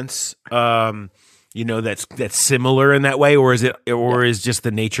offense, that's similar in that way, or is just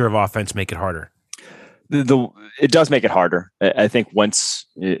the nature of offense make it harder? It does make it harder. I think once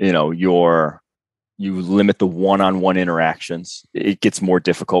you limit the one-on-one interactions, it gets more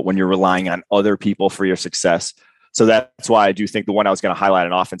difficult when you're relying on other people for your success. So that's why I do think the one I was going to highlight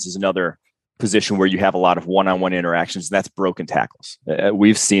in offense is another position where you have a lot of one-on-one interactions, and that's broken tackles.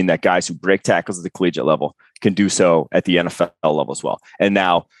 We've seen that guys who break tackles at the collegiate level can do so at the NFL level as well. And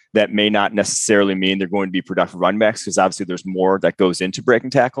now that may not necessarily mean they're going to be productive running backs, because obviously there's more that goes into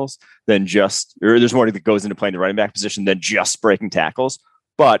breaking tackles there's more that goes into playing the running back position than just breaking tackles.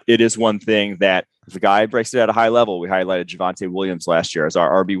 But it is one thing that if a guy breaks it at a high level, we highlighted Javonte Williams last year as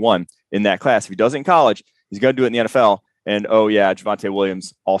our RB1 in that class. If he does it in college, he's going to do it in the NFL. And Javonte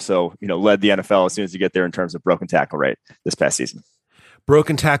Williams also, led the NFL as soon as you get there in terms of broken tackle rate this past season.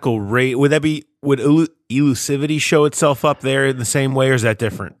 Broken tackle rate, would elusivity show itself up there in the same way, or is that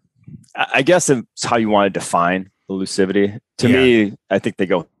different? I guess it's how you want to define elusivity. To me, I think they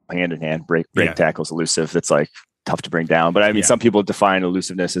go hand in hand. Break tackles elusive. It's like tough to bring down. But I mean, some people define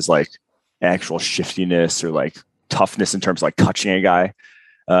elusiveness as like actual shiftiness or like toughness in terms of like touching a guy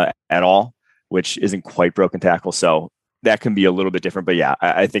at all, which isn't quite broken tackle. So that can be a little bit different. But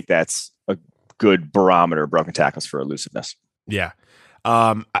I think that's a good barometer of broken tackles for elusiveness. Yeah.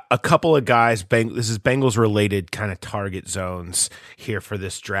 A couple of guys, this is Bengals related kind of target zones here for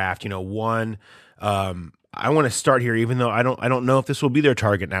this draft. One, I want to start here, even though I don't know if this will be their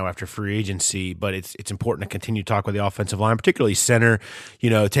target now after free agency, but it's important to continue to talk with the offensive line, particularly center.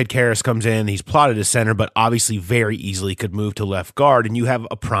 Ted Karras comes in, he's plotted as center, but obviously very easily could move to left guard. And you have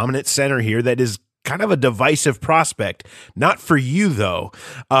a prominent center here that is kind of a divisive prospect. Not for you, though.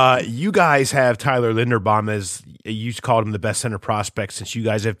 You guys have Tyler Linderbaum as, you called him the best center prospect since you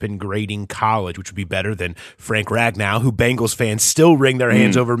guys have been grading college, which would be better than Frank Ragnow, who Bengals fans still wring their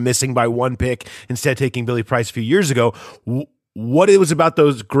hands over missing by one pick, instead taking Billy Price a few years ago. What it was about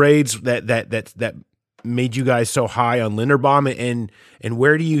those grades that made you guys so high on Linderbaum, and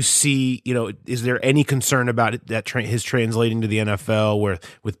where do you see, is there any concern about it, that his translating to the NFL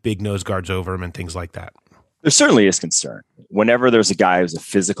with big nose guards over him and things like that? There certainly is concern whenever there's a guy who's a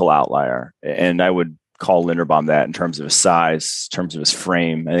physical outlier, and I would call Linderbaum that in terms of his size, in terms of his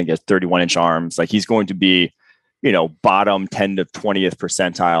frame. I think he has 31-inch arms. Like, he's going to be, bottom 10 to 20th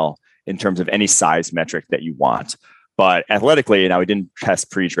percentile in terms of any size metric that you want. But athletically, now we didn't test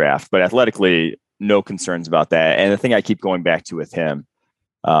pre-draft, but athletically, no concerns about that. And the thing I keep going back to with him,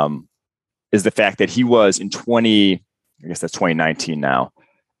 is the fact that he was in 2019 now,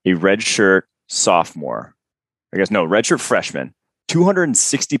 a redshirt sophomore. Redshirt freshman,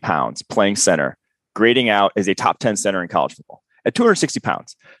 260 pounds playing center, grading out as a top 10 center in college football at 260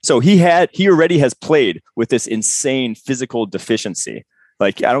 pounds. So he already has played with this insane physical deficiency.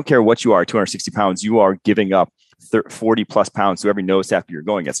 Like, I don't care what you are, 260 pounds, you are giving up 40 plus pounds to every nose tackle you're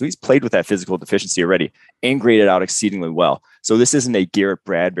going at. So he's played with that physical deficiency already and graded out exceedingly well. So this isn't a Garrett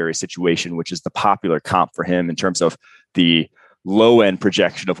Bradbury situation, which is the popular comp for him in terms of the low end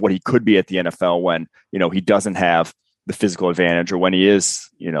projection of what he could be at the NFL when, he doesn't have the physical advantage, or when he is,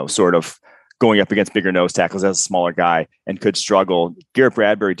 sort of going up against bigger nose tackles as a smaller guy and could struggle. Garrett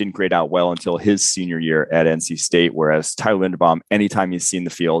Bradbury didn't grade out well until his senior year at NC State, whereas Tyler Linderbaum, anytime he's seen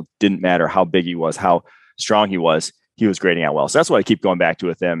the field, didn't matter how big he was, how strong he was grading out well. So that's what I keep going back to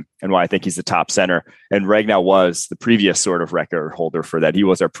with him and why I think he's the top center. And Ragnow was the previous sort of record holder for that. He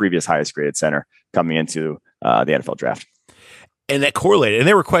was our previous highest graded center coming into the NFL draft. And that correlated. And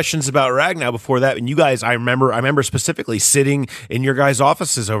there were questions about Ragnow before that. And you guys, I remember specifically sitting in your guys'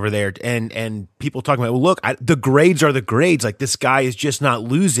 offices over there and people talking about, well, look, the grades are the grades. Like, this guy is just not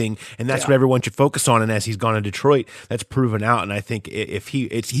losing. And that's what everyone should focus on. And as he's gone to Detroit, that's proven out. And I think if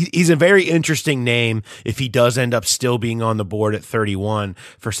he's a very interesting name if he does end up still being on the board at 31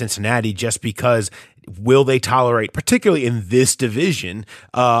 for Cincinnati, just because will they tolerate, particularly in this division,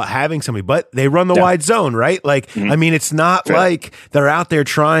 having somebody? But they run the wide zone, right? Like, I mean, it's not like they're out there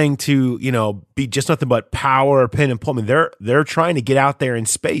trying to, be just nothing but power, pin and pull. I mean, they're trying to get out there in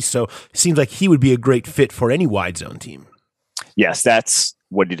space. So it seems like he would be a great fit for any wide zone team. Yes, that's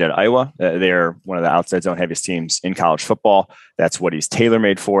what he did at Iowa. They're one of the outside zone heaviest teams in college football. That's what he's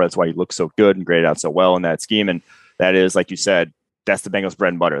tailor-made for. That's why he looks so good and graded out so well in that scheme. And that is, like you said, that's the Bengals'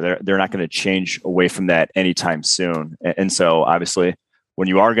 bread and butter. They're not going to change away from that anytime soon. And so obviously when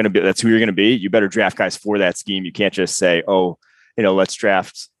you are going to be, that's who you're going to be. You better draft guys for that scheme. You can't just say, let's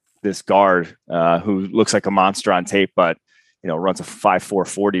draft this guard who looks like a monster on tape, but runs a 5.4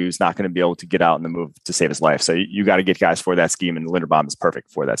 40, who's not going to be able to get out in the move to save his life. So you got to get guys for that scheme, and Linderbaum is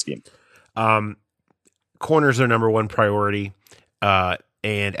perfect for that scheme. Corners are number one priority.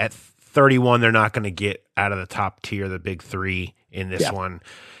 And at 31, they're not going to get out of the top tier, the big three in this one.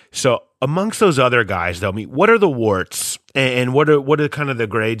 So amongst those other guys, though, I mean, what are the warts and what are kind of the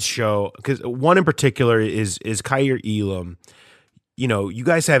grades show? Because one in particular is Kaiir Elam. You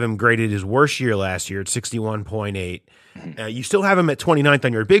guys have him graded his worst year last year at 61.8. You still have him at 29th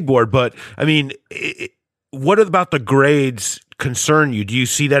on your big board, but I mean, what about the grades concern you? Do you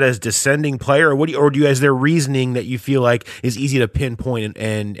see that as descending player, or do you, as their reasoning that you feel like is easy to pinpoint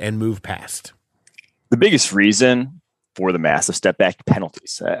and move past? The biggest reason for the massive step back,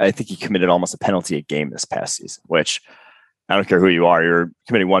 penalties. I think he committed almost a penalty a game this past season, which I don't care who you are, you're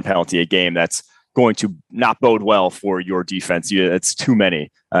committing one penalty a game. That's going to not bode well for your defense. It's too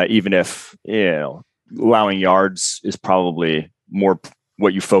many, even if, allowing yards is probably more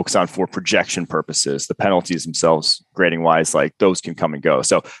what you focus on for projection purposes. The penalties themselves, grading wise, like those can come and go.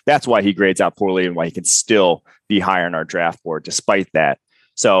 So that's why he grades out poorly and why he can still be higher on our draft board despite that.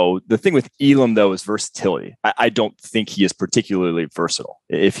 So the thing with Elam, though, is versatility. I don't think he is particularly versatile.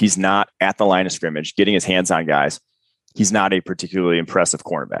 If he's not at the line of scrimmage, getting his hands on guys, he's not a particularly impressive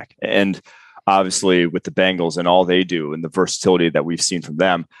cornerback. And obviously with the Bengals and all they do and the versatility that we've seen from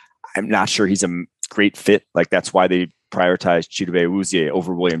them, I'm not sure he's a great fit. Like, that's why they prioritized Chidobe Awuzie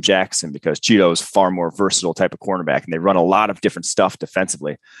over William Jackson, because Chido is far more versatile type of cornerback, and they run a lot of different stuff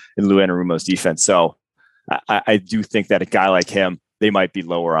defensively in Lou Anarumo's defense. So I do think that a guy like him, they might be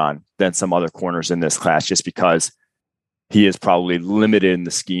lower on than some other corners in this class, just because he is probably limited in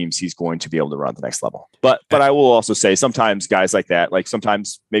the schemes he's going to be able to run at the next level. But I will also say sometimes guys like that, like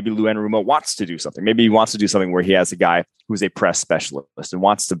sometimes maybe Lou Anarumo wants to do something. Maybe he wants to do something where he has a guy who's a press specialist and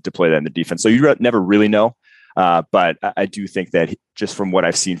wants to deploy that in the defense. So you never really know. But I do think that just from what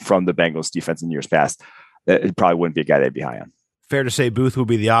I've seen from the Bengals defense in years past, it probably wouldn't be a guy they'd be high on. Fair to say Booth would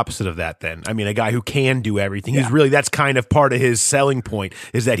be the opposite of that then. I mean, a guy who can do everything. He's really, that's kind of part of his selling point,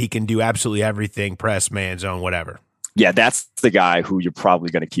 is that he can do absolutely everything, press, man, zone, whatever. Yeah, that's the guy who you're probably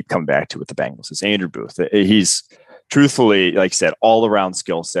going to keep coming back to with the Bengals, is Andrew Booth. He's truthfully, like I said, all around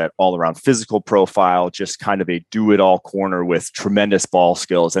skill set, all around physical profile, just kind of a do-it-all corner with tremendous ball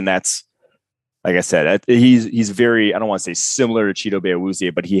skills. And that's, like I said, he's very, I don't want to say similar to Chidobe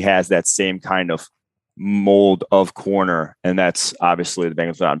Awuzie, but he has that same kind of mold of corner. And that's obviously the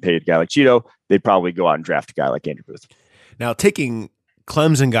Bengals not paid a guy like Cheeto. They'd probably go out and draft a guy like Andrew Booth. Now, taking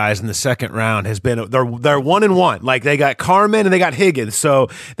Clemson guys in the second round has been they're 1-1. Like they got Carmen and they got Higgins, so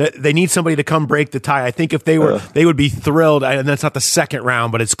they need somebody to come break the tie. I think if they would be thrilled, and that's not the second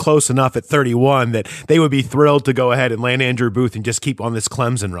round, but it's close enough at 31 that they would be thrilled to go ahead and land Andrew Booth and just keep on this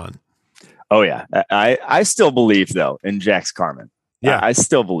Clemson run. Oh yeah, I still believe though in Jax Carmen. Yeah, I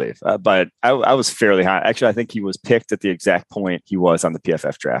still believe, but I was fairly high. Actually, I think he was picked at the exact point he was on the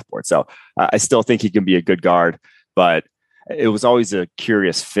PFF draft board. So I still think he can be a good guard, but it was always a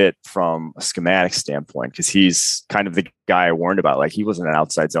curious fit from a schematic standpoint because he's kind of the guy I warned about. Like he wasn't an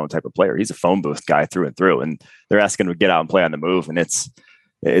outside zone type of player. He's a phone booth guy through and through, and they're asking him to get out and play on the move, and it's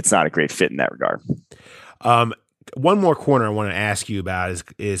not a great fit in that regard. One more corner I want to ask you about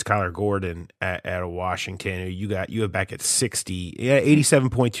is Kyler Gordon at Washington. You have back at 60,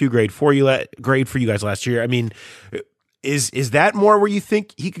 87.2 grade for you guys last year. I mean, is that more where you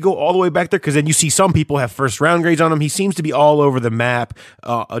think he could go all the way back there? Because then you see some people have first round grades on him. He seems to be all over the map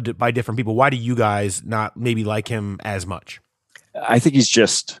by different people. Why do you guys not maybe like him as much? I think he's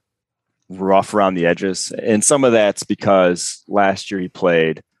just rough around the edges, and some of that's because last year he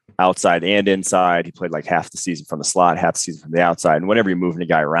played outside and inside. He played like half the season from the slot, half the season from the outside. And whenever you're moving a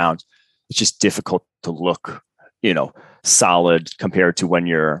guy around, it's just difficult to look, solid compared to when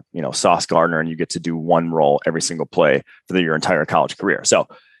you're, Sauce Gardner and you get to do one role every single play for your entire college career. So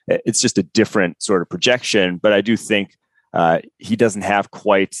it's just a different sort of projection. But I do think he doesn't have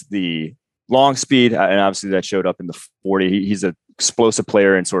quite the long speed. And obviously that showed up in the 40. He's an explosive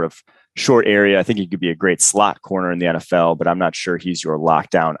player in sort of short area. I think he could be a great slot corner in the NFL, but I'm not sure he's your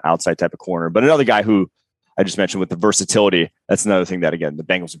lockdown outside type of corner. But another guy who I just mentioned with the versatility, that's another thing that, again, the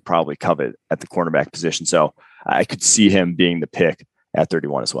Bengals would probably covet at the cornerback position. So I could see him being the pick at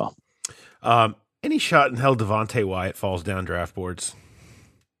 31 as well. Any shot in hell Devontae Wyatt falls down draft boards?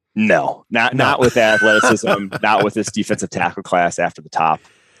 No, not with athleticism, not with this defensive tackle class after the top.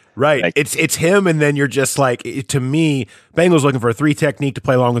 Right. Like, it's him, and then you're just like, to me, Bengals looking for a 3 technique to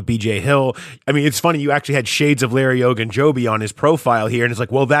play along with BJ Hill. I mean, it's funny, you actually had shades of Larry Ogunjobi on his profile here, and it's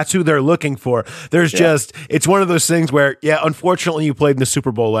like, well, that's who they're looking for. There's just, it's one of those things where, unfortunately you played in the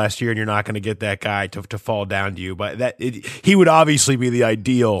Super Bowl last year, and you're not going to get that guy to fall down to you, but he would obviously be the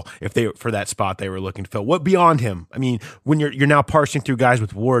ideal for that spot they were looking to fill. What beyond him? I mean, when you're now parsing through guys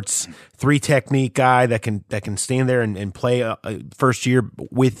with warts, 3 technique guy that can stand there and play first year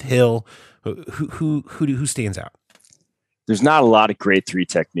with Hill, who stands out? There's not a lot of grade 3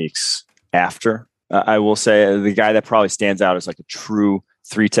 techniques after. I will say the guy that probably stands out as like a true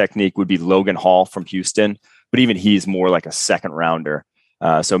 3 technique would be Logan Hall from Houston, but even he's more like a second rounder.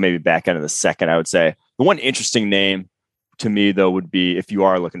 So maybe back end of the second, I would say. The one interesting name to me though would be, if you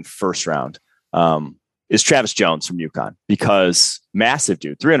are looking first round, is Travis Jones from UConn, because massive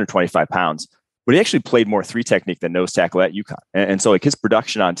dude, 325 pounds. But he actually played more 3 technique than nose tackle at UConn. And so like his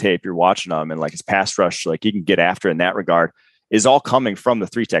production on tape, you're watching him, and like his pass rush, like he can get after in that regard, is all coming from the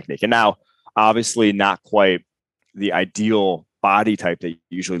 3 technique. And now obviously not quite the ideal body type that you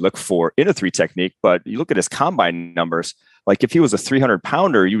usually look for in a 3 technique, but you look at his combine numbers, like if he was a 300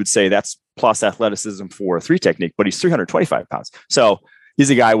 pounder, you would say that's plus athleticism for a 3 technique, but he's 325 pounds. So he's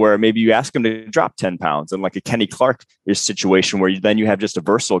a guy where maybe you ask him to drop 10 pounds, and like a Kenny Clark is a situation where then you have just a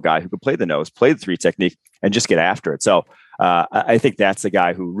versatile guy who can play the nose, play the 3 technique, and just get after it. So I think that's a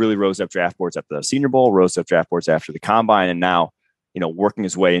guy who really rose up draft boards at the Senior Bowl, rose up draft boards after the combine, and now, working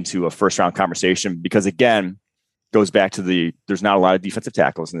his way into a first round conversation, because again, goes back to there's not a lot of defensive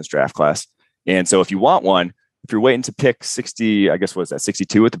tackles in this draft class. And so if you want one, if you're waiting to pick 60, I guess, what is that,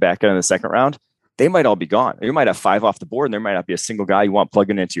 62 at the back end of the second round, they might all be gone. You might have 5 off the board, and there might not be a single guy you want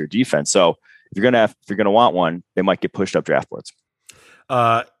plugging into your defense. So if you're gonna want one, they might get pushed up draft boards.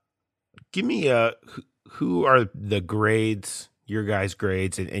 Give me who are the grades, your guys'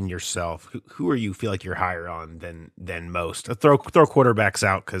 grades, and yourself? Who are you feel like you're higher on than most? Throw quarterbacks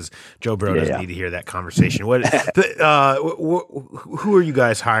out because Joe Burrow doesn't need to hear that conversation. Who are you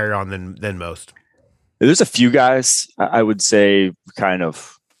guys higher on than most? There's a few guys I would say kind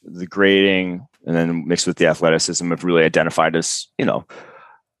of the grading, and then mixed with the athleticism, have really identified as,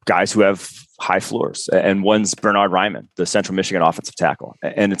 guys who have high floors. And one's Bernard Ryman, the Central Michigan offensive tackle.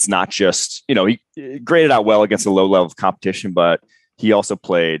 And it's not just, he graded out well against a low level of competition, but he also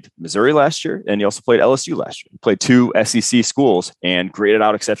played Missouri last year, and he also played LSU last year. He played 2 SEC schools and graded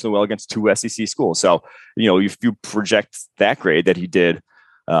out exceptionally well against 2 SEC schools. So, if you project that grade that he did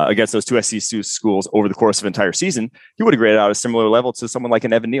against those 2 SEC schools over the course of an entire season, he would have graded out a similar level to someone like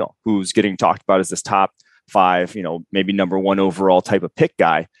an Evan Neal, who's getting talked about as this top 5, maybe number 1 overall type of pick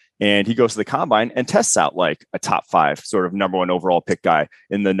guy. And he goes to the combine and tests out like a top 5 sort of number 1 overall pick guy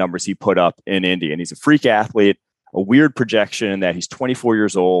in the numbers he put up in Indy. And he's a freak athlete. a weird projection in that he's 24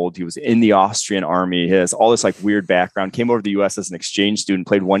 years old. He was in the Austrian army. He has all this like weird background, came over to the U.S. as an exchange student,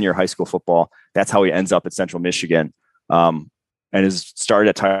 played 1 year high school football. That's how he ends up at Central Michigan. And has started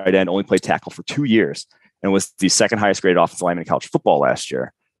at tight end, only played tackle for 2 years, and was the second highest graded offensive lineman in college football last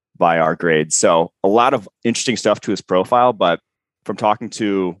year by our grade. So a lot of interesting stuff to his profile, but from talking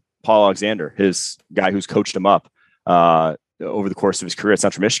to Paul Alexander, his guy who's coached him up over the course of his career at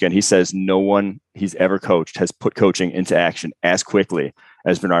Central Michigan, he says no one he's ever coached has put coaching into action as quickly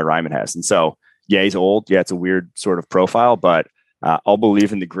as Bernhard Raimann has. And so, yeah, he's old. Yeah, it's a weird sort of profile, but I'll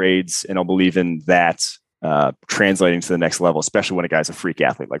believe in the grades, and I'll believe in that translating to the next level, especially when a guy's a freak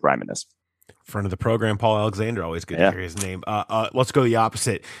athlete like Raimann is. Friend of the program, Paul Alexander, always good to hear his name. Let's go the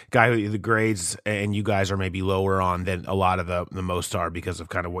opposite guy. The grades, and you guys are maybe lower on than a lot of the most are because of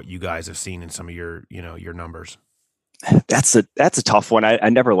kind of what you guys have seen in some of your numbers. That's a tough one. I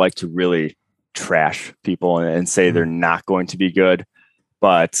never like to really trash people and say they're not going to be good,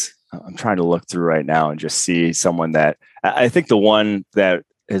 but I'm trying to look through right now and just see someone that I think the one that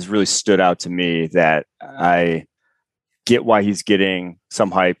has really stood out to me that I get why he's getting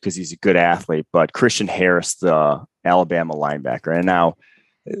some hype because he's a good athlete, but Christian Harris, the Alabama linebacker, and now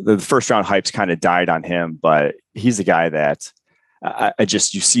the first round hype's kind of died on him, but he's a guy that I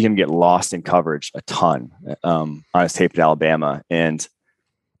just, you see him get lost in coverage a ton on his tape at Alabama, and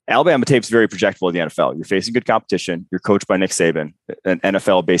Alabama tape's very projectable in the NFL. You're facing good competition. You're coached by Nick Saban, an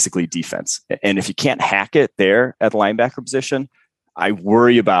NFL basically defense. And if you can't hack it there at the linebacker position, I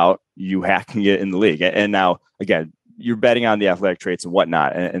worry about you hacking it in the league. And now, again, you're betting on the athletic traits and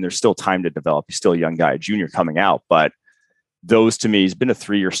whatnot, and there's still time to develop. He's still a young guy, a junior coming out, but those to me, he's been a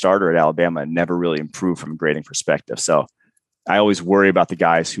 3-year starter at Alabama and never really improved from a grading perspective. So I always worry about the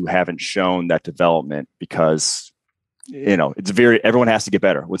guys who haven't shown that development because, everyone has to get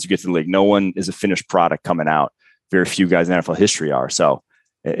better once you get to the league. No one is a finished product coming out. Very few guys in NFL history are. So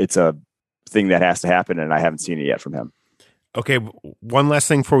it's a thing that has to happen, and I haven't seen it yet from him. Okay, one last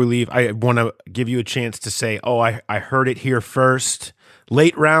thing before we leave. I want to give you a chance to say, I heard it here first.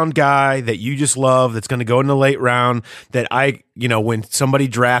 Late round guy that you just love that's going to go in the late round that when somebody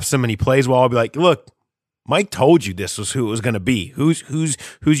drafts him and he plays well, I'll be like, look, Mike told you this was who it was going to be.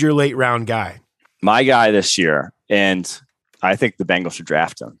 Who's your late round guy? My guy this year, and I think the Bengals should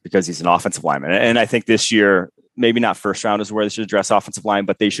draft him because he's an offensive lineman. And I think this year, maybe not first round is where they should address offensive line,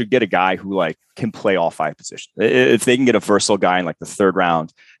 but they should get a guy who can play all 5 positions. If they can get a versatile guy in the 3rd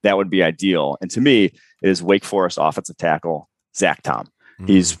round, that would be ideal. And to me, it is Wake Forest offensive tackle Zach Tom.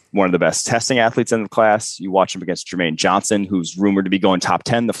 He's one of the best testing athletes in the class. You watch him against Jermaine Johnson, who's rumored to be going top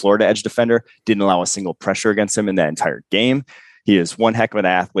 10, the Florida edge defender, didn't allow a single pressure against him in that entire game. He is one heck of an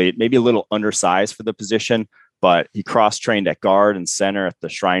athlete, maybe a little undersized for the position, but he cross-trained at guard and center at the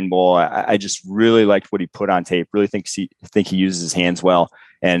Shrine Bowl. I just really liked what he put on tape. Really think he uses his hands well,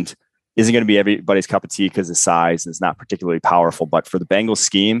 and isn't going to be everybody's cup of tea because his size is not particularly powerful. But for the Bengals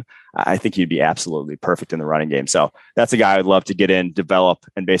scheme, I think he'd be absolutely perfect in the running game. So that's a guy I'd love to get in, develop,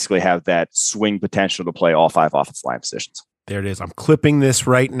 and basically have that swing potential to play all 5 offensive line positions. There it is. I'm clipping this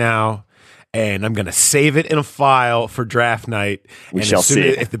right now, and I'm going to save it in a file for draft night. We shall see.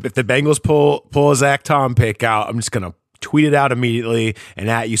 If the Bengals pull a Zach Tom pick out, I'm just going to tweet it out immediately and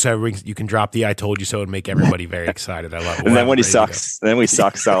at you, so you can drop the "I told you so" and make everybody very excited. I love it. And then when he sucks,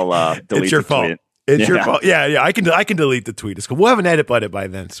 I'll delete it's your the fault. tweet. It's your fault. Yeah. I can delete the tweet. It's cool. We'll have an edit button by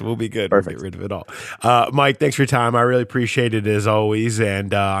then, so we'll be good. Perfect. We'll get rid of it all. Mike, thanks for your time. I really appreciate it as always,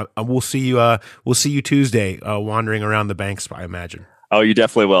 and we'll see you. We'll see you Tuesday, wandering around the banks, I imagine. Oh, you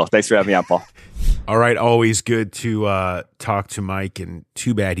definitely will. Thanks for having me on, Paul. All right, always good to talk to Mike, and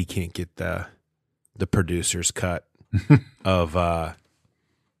too bad he can't get the producer's cut of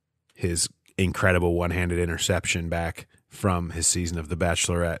his incredible one-handed interception back from his season of The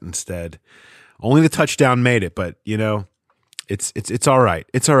Bachelorette. Instead, only the touchdown made it, but it's all right.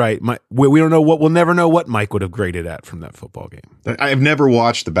 It's all right. We don't know we'll never know what Mike would have graded at from that football game. I've never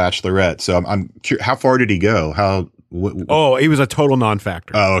watched The Bachelorette, so I'm curious, how far did he go? He was a total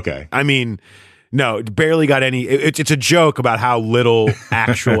non-factor. Oh, okay. I mean, no, barely got any. It's a joke about how little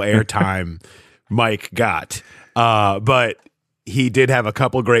actual airtime Mike got. But he did have a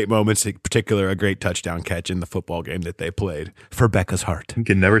couple great moments, in particular a great touchdown catch in the football game that they played for Becca's heart. You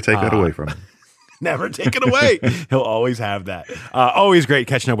can never take that away from him. Never take it away. He'll always have that. Always great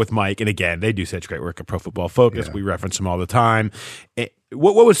catching up with Mike. And again, they do such great work at Pro Football Focus. Yeah. We reference them all the time.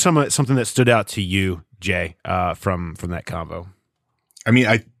 What was something that stood out to you, Jay, from that convo? I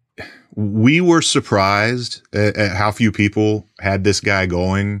mean, we were surprised at how few people had this guy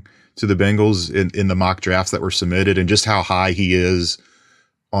going to the Bengals in the mock drafts that were submitted, and just how high he is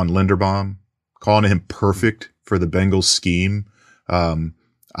on Linderbaum, calling him perfect for the Bengals scheme. And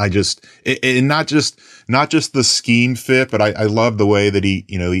not just the scheme fit, but I love the way that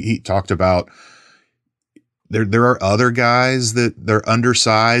he talked about there are other guys that they're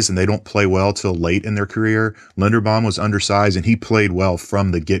undersized and they don't play well till late in their career. Linderbaum was undersized and he played well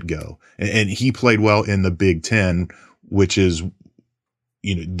from the get-go. And he played well in the Big Ten, which is,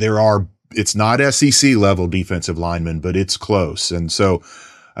 it's not SEC level defensive linemen, but it's close. And so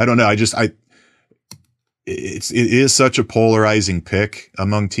I don't know. It is such a polarizing pick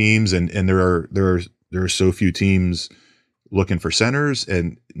among teams, and there are so few teams looking for centers,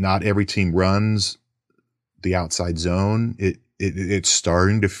 and not every team runs the outside zone. It's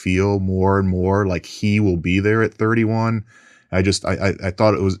starting to feel more and more like he will be there at 31. I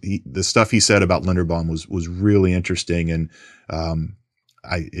thought the stuff he said about Linderbaum was really interesting. And,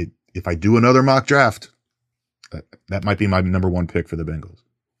 if I do another mock draft, that might be my number one pick for the Bengals.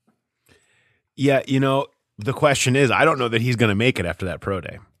 Yeah. The question is, I don't know that he's going to make it after that pro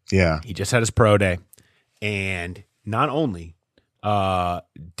day. Yeah. He just had his pro day, and not only,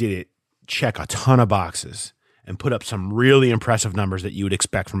 did it check a ton of boxes and put up some really impressive numbers that you would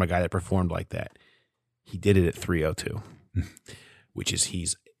expect from a guy that performed like that. He did it at 302, which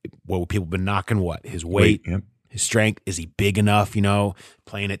is what people have been knocking. His weight, yep. His strength. Is he big enough?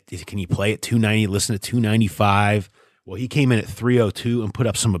 Playing it. Can he play at 290? Listen to 295. Well, he came in at 302 and put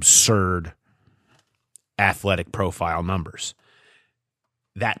up some absurd athletic profile numbers.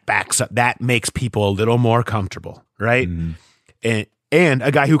 That backs up. That makes people a little more comfortable, right? Mm-hmm. And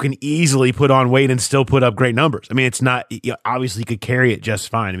a guy who can easily put on weight and still put up great numbers. I mean, it's not, obviously he could carry it just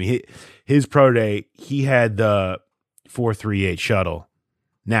fine. I mean, his pro day, he had the 4.38 shuttle.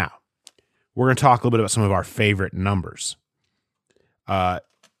 Now, we're going to talk a little bit about some of our favorite numbers.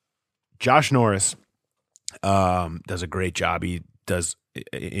 Josh Norris does a great job. He does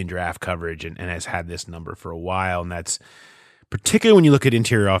in draft coverage and has had this number for a while. And that's particularly when you look at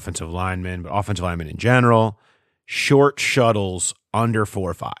interior offensive linemen, but offensive linemen in general, short shuttles under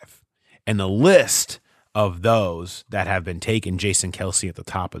 4.5. And the list of those that have been taken, Jason Kelce at the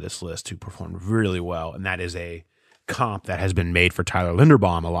top of this list, who performed really well. And that is a comp that has been made for Tyler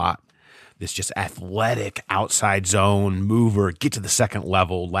Linderbaum a lot. This just athletic outside zone mover, get to the second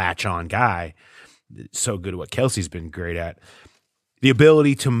level, latch on guy. So good at what Kelce's been great at. The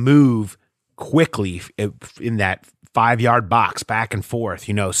ability to move quickly in that 5-yard box, back and forth,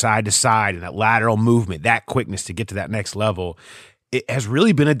 side to side, and that lateral movement, that quickness to get to that next level. It has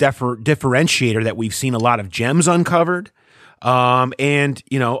really been a differentiator that we've seen a lot of gems uncovered, and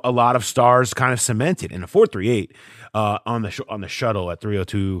a lot of stars kind of cemented. And a 4.38 on the shuttle at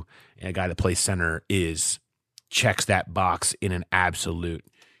 302, and a guy that plays center checks that box in an absolute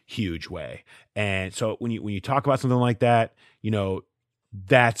huge way. And so when you talk about something like that,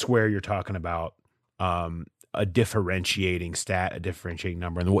 that's where you're talking about a differentiating stat, a differentiating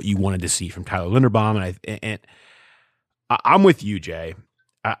number, and what you wanted to see from Tyler Linderbaum. And I'm with you, Jay.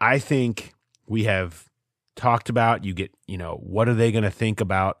 I think we have talked about, what are they going to think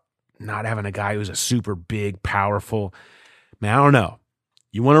about not having a guy who's a super big, powerful, man, I don't know.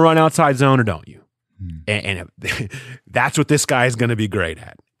 You want to run outside zone or don't you? And that's what this guy is going to be great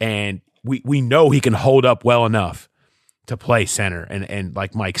at. And we know he can hold up well enough to play center. And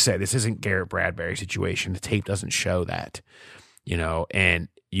like Mike said, this isn't Garrett Bradbury situation. The tape doesn't show that, and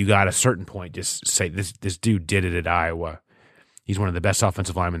you got a certain point, just say this dude did it at Iowa. He's one of the best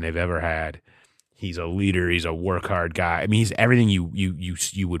offensive linemen they've ever had. He's a leader. He's a work hard guy. I mean, he's everything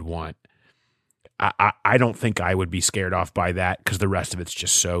you would want. I don't think I would be scared off by that because the rest of it's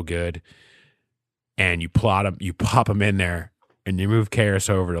just so good. And you plot him, you pop him in there, and you move Karras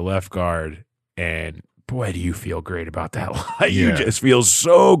over to left guard, and boy, do you feel great about that line. Yeah. You just feel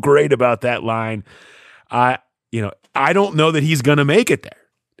so great about that line. I don't know that he's going to make it there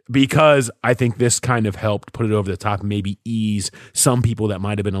because I think this kind of helped put it over the top and maybe ease some people that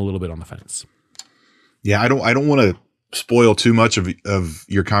might have been a little bit on the fence. Yeah, I don't want to spoil too much of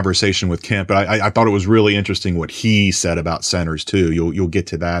your conversation with Kent, but I thought it was really interesting what he said about centers too. You'll get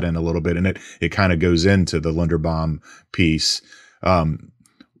to that in a little bit, and it kind of goes into the Linderbaum piece.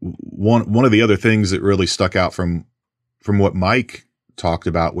 One of the other things that really stuck out from what Mike talked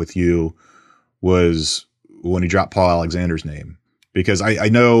about with you was when he dropped Paul Alexander's name, because I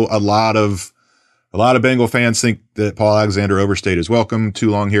know a lot of Bengal fans think that Paul Alexander overstayed his welcome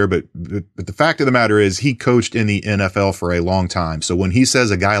too long here, but the fact of the matter is he coached in the NFL for a long time. So when he says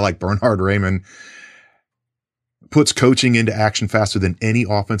a guy like Bernhard Raimann puts coaching into action faster than any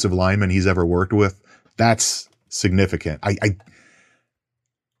offensive lineman he's ever worked with, that's significant.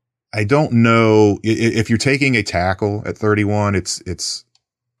 I don't know if you're taking a tackle at 31, it's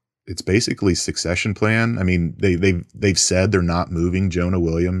it's basically succession plan. I mean, they've said they're not moving Jonah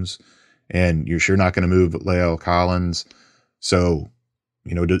Williams, and you're sure not going to move La'el Collins. So,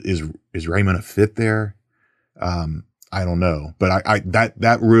 is Raymond a fit there? I don't know, but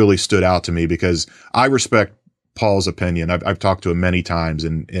that really stood out to me because I respect Paul's opinion. I've talked to him many times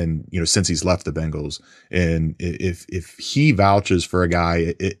and since he's left the Bengals, and if he vouches for a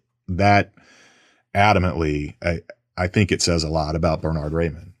guy that adamantly, I think it says a lot about Bernhard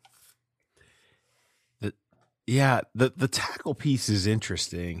Raimann. The tackle piece is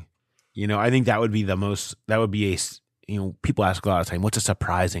interesting. I think that would be people ask a lot of time, what's a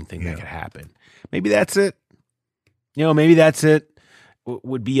surprising thing that could happen? Maybe that's it. Maybe that's it.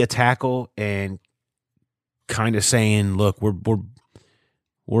 Would be a tackle and kind of saying, look,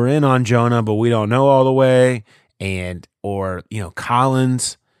 we're in on Jonah, but we don't know all the way. Or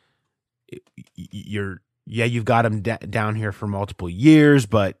Collins, you've got him down here for multiple years,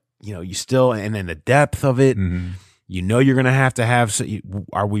 but you still, and then the depth of it, you're going to have,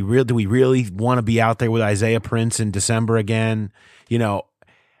 do we really want to be out there with Isaiah Prince in December again?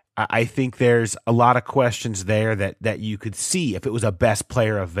 I think there's a lot of questions there that you could see if it was a best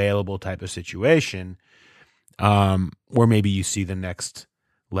player available type of situation, where maybe you see the next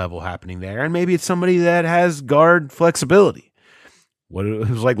level happening there. And maybe it's somebody that has guard flexibility. What it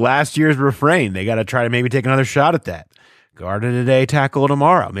was like last year's refrain. They got to try to maybe take another shot at that. Guard today, tackle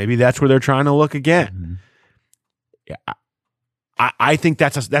tomorrow. Maybe that's where they're trying to look again. Yeah, I think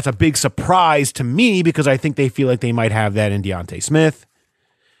that's a big surprise to me because I think they feel like they might have that in Deontay Smith.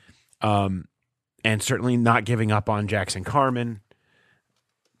 And certainly not giving up on Jackson Carman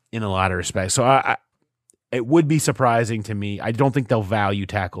in a lot of respects. So it would be surprising to me. I don't think they'll value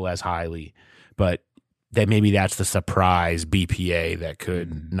tackle as highly, but that maybe that's the surprise BPA that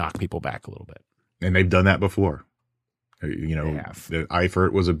could knock people back a little bit. And they've done that before. The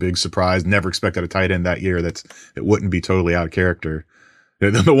Eifert was a big surprise. Never expected a tight end that year. It wouldn't be totally out of character.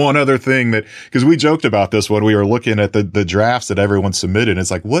 The one other thing because we joked about this when we were looking at the drafts that everyone submitted.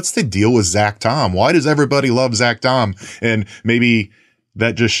 It's like, what's the deal with Zach Tom? Why does everybody love Zach Tom? And maybe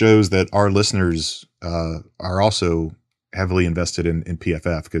that just shows that our listeners are also heavily invested in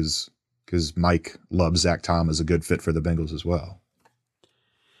PFF because Mike loves Zach Tom as a good fit for the Bengals as well.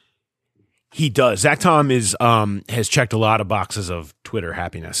 He does. Zach Tom has checked a lot of boxes of Twitter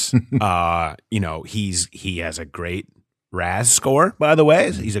happiness. He has a great RAS score, by the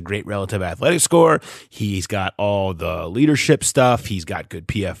way. He's a great relative athletic score. He's got all the leadership stuff. He's got good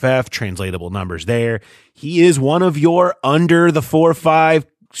PFF, translatable numbers there. He is one of your under the 4-5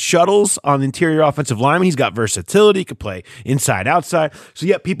 shuttles on the interior offensive lineman. He's got versatility, could play inside, outside. So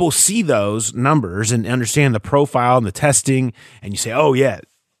yeah, people see those numbers and understand the profile and the testing, and you say, oh yeah,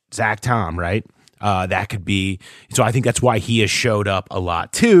 Zach Tom, right? That could be. So I think that's why he has showed up a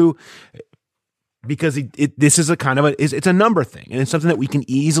lot too, because this is it's a number thing, and it's something that we can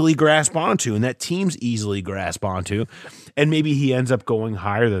easily grasp onto, and that teams easily grasp onto, and maybe he ends up going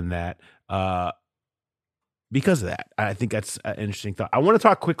higher than that because of that. I think that's an interesting thought. I want to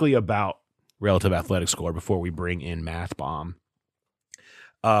talk quickly about relative athletic score before we bring in Math Bomb.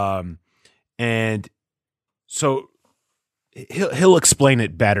 And so he'll explain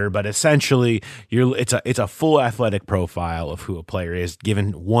it better, but essentially it's a full athletic profile of who a player is,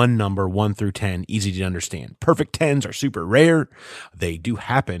 given one number, 1 through 10, easy to understand. Perfect 10s are super rare. They do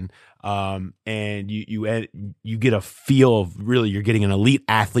happen. And you get a feel of really you're getting an elite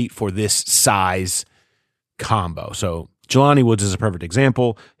athlete for this size combo. So Jelani Woods is a perfect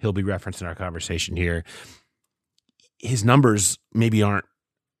example. He'll be referenced in our conversation here. His numbers maybe aren't,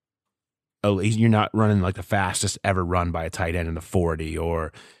 you're not running like the fastest ever run by a tight end in the 40,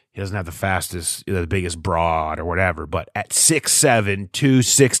 or he doesn't have the fastest, the biggest broad or whatever. But at 6'7",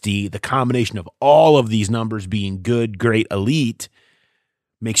 260, the combination of all of these numbers being good, great, elite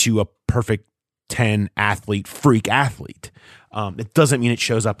makes you a perfect 10 athlete, freak athlete. It doesn't mean it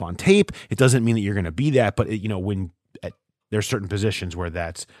shows up on tape. It doesn't mean that you're going to be that, but when there's certain positions where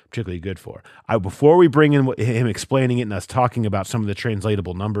that's particularly good for. Before we bring in him explaining it and us talking about some of the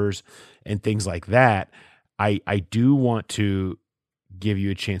translatable numbers and things like that, I do want to give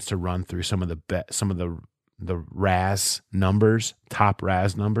you a chance to run through some of the RAS numbers, top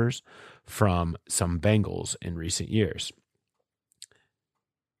RAS numbers from some Bengals in recent years.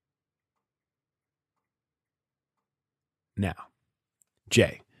 Now,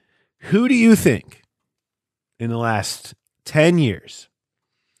 Jay, who do you think in the last 10 years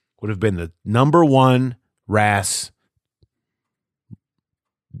would have been the number one RAS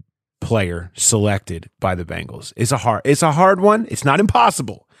player selected by the Bengals? It's a hard one. It's not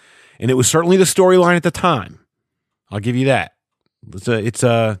impossible. And it was certainly the storyline at the time. I'll give you that.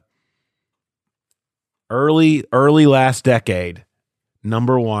 early last decade,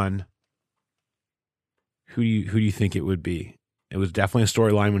 number one. Who do you think it would be? It was definitely a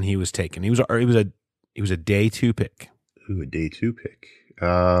storyline when he was taken. He was a day 2 pick. Ooh, a day 2 pick.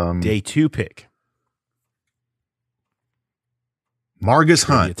 Day 2 pick. Margus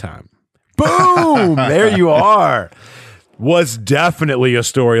Hunt. Time. Boom! There you are. Was definitely a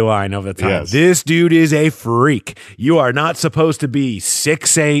storyline of the time. Yes. This dude is a freak. You are not supposed to be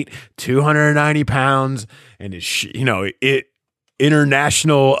 6'8", 290 pounds, and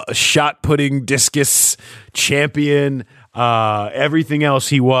international shot putting discus champion. Everything else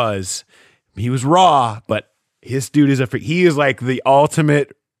he was raw, but this dude is a freak. He is like the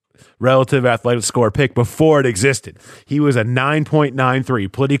ultimate relative athletic score pick before it existed. He was a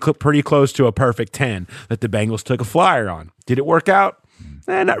 9.93, pretty close to a perfect 10 that the Bengals took a flyer on. Did it work out?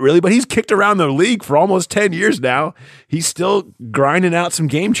 Not really, but he's kicked around the league for almost 10 years now. He's still grinding out some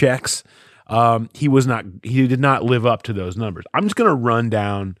game checks. He did not live up to those numbers. I'm just going to run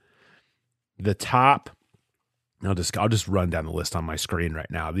down the top. I'll just run down the list on my screen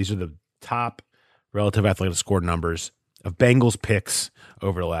right now. These are the top relative athletic score numbers of Bengals picks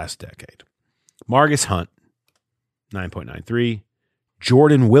over the last decade. Margus Hunt, 9.93.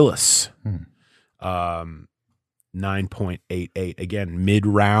 Jordan Willis, 9.88. Again,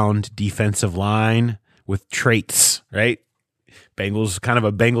 mid-round defensive line with traits, right? Bengals, kind of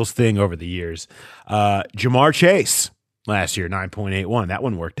a Bengals thing over the years. Jamar Chase, last year, 9.81. That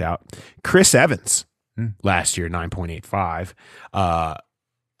one worked out. Chris Evans, last year, 9.85.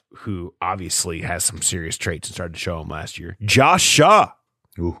 Who obviously has some serious traits and started to show him last year. Josh Shaw,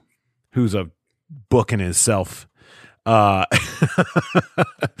 who's a book in himself, who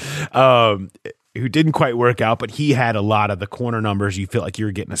didn't quite work out, but he had a lot of the corner numbers you feel like you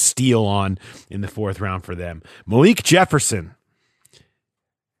were getting a steal on in the 4th round for them. Malik Jefferson,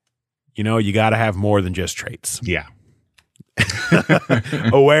 you got to have more than just traits. Yeah.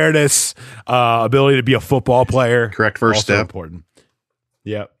 Awareness, ability to be a football player. Correct first also step. Important.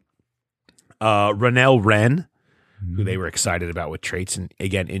 Yep. Ronell Wren, who they were excited about with traits, and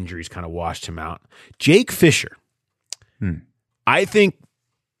again, injuries kind of washed him out. Jake Fisher. I think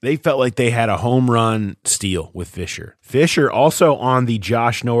they felt like they had a home run steal with Fisher. Fisher also on the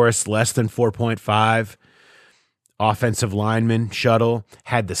Josh Norris less than 4.5 offensive lineman shuttle,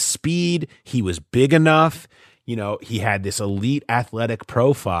 had the speed. He was big enough. He had this elite athletic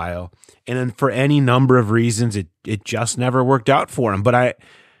profile, and then for any number of reasons, it just never worked out for him. But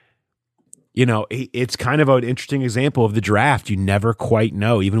it's kind of an interesting example of the draft. You never quite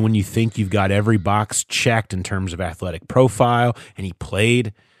know, even when you think you've got every box checked in terms of athletic profile, and he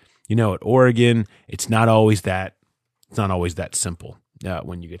played, at Oregon. It's not always that simple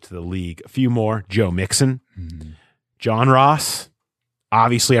when you get to the league. A few more: Joe Mixon, John Ross.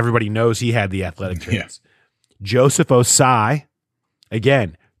 Obviously, everybody knows he had the athletic traits. Yeah. Joseph Osai,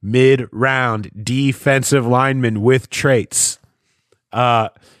 again, mid-round defensive lineman with traits.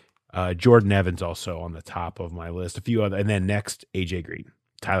 Jordan Evans also on the top of my list. A few other, and then next, AJ Green,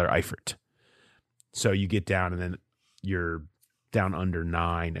 Tyler Eifert. So you get down, and then you're down under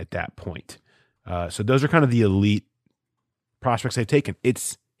 9 at that point. So those are kind of the elite prospects they've taken.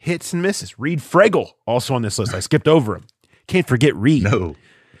 It's hits and misses. Reed Fragel also on this list. I skipped over him. Can't forget Reed. No.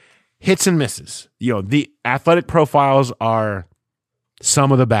 Hits and misses. The athletic profiles are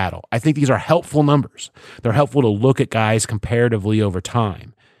some of the battle. I think these are helpful numbers. They're helpful to look at guys comparatively over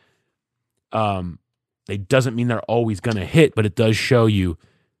time. It doesn't mean they're always going to hit, but it does show you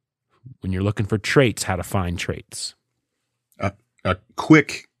when you're looking for traits, how to find traits. A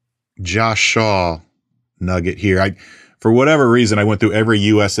quick Josh Shaw nugget here. For whatever reason, I went through every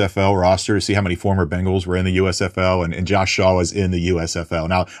USFL roster to see how many former Bengals were in the USFL, and Josh Shaw was in the USFL.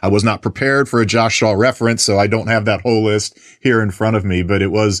 Now, I was not prepared for a Josh Shaw reference, so I don't have that whole list here in front of me, but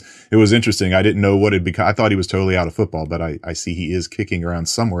it was interesting. I didn't know what it'd become. I thought he was totally out of football, but I see he is kicking around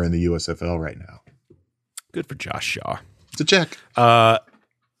somewhere in the USFL right now. Good for Josh Shaw. It's a check.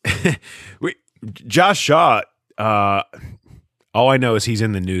 Josh Shaw, all I know is he's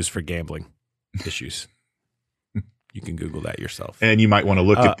in the news for gambling issues. You can Google that yourself. And you might want to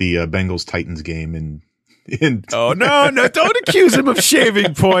look at the Bengals-Titans game in Oh, no, don't accuse him of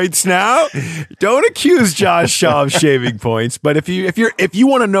shaving points now. Don't accuse Josh Shaw of shaving points. But if you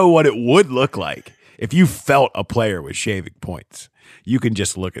want to know what it would look like if you felt a player was shaving points, you can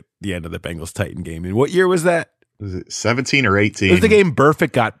just look at the end of the Bengals-Titan game. And what year was that? Was it 17 or 18? It was the game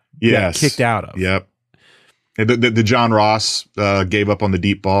Burfict got kicked out of. Yep. The John Ross gave up on the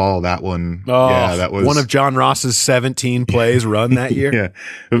deep ball. That one, that was one of John Ross's 17 plays run that year. Yeah,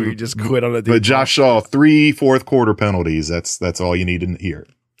 where he just quit on a deep But Josh Shaw, 3 fourth quarter penalties. That's all you need to hear.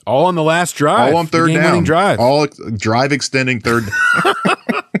 All on the last drive. All on third game-winning down. drive. All drive extending third.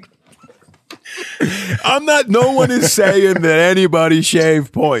 No one is saying that anybody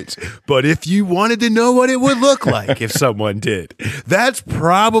shaved points, but if you wanted to know what it would look like if someone did, that's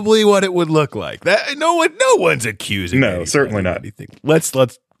probably what it would look like. That no one's accusing. No, certainly not. Anything. Let's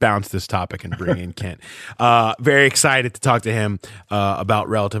bounce this topic and bring in Kent. Very excited to talk to him about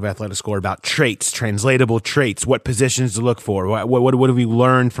relative athletic score, about traits, translatable traits, what positions to look for. What have we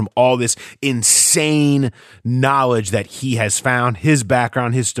learned from all this insane knowledge that he has found, his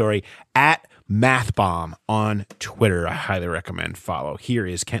background, his story at MathBomb on Twitter. I highly recommend follow. Here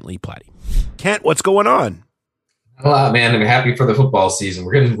is Kent Lee Platte. Kent, what's going on? A lot, man. I'm happy for the football season.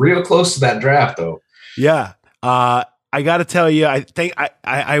 We're getting real close to that draft, though. Yeah. I got to tell you, I think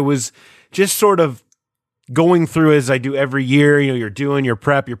I was just sort of going through as I do every year. You know, you're doing your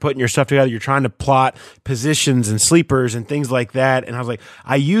prep, you're putting your stuff together, you're trying to plot positions and sleepers and things like that. And I was like,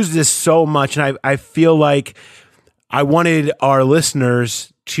 I use this so much, and I feel like I wanted our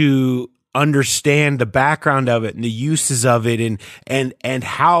listeners to understand the background of it and the uses of it and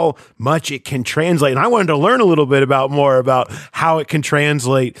how much it can translate. And I wanted to learn a little bit more about how it can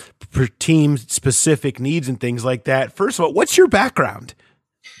translate for team specific needs and things like that. First of all, what's your background?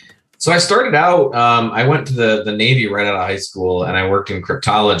 So I started out, I went to the Navy right out of high school, and I worked in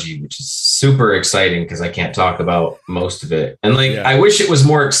cryptology, which is super exciting because I can't talk about most of it. And I wish it was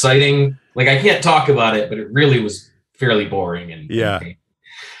more exciting. Like, I can't talk about it, but it really was fairly boring.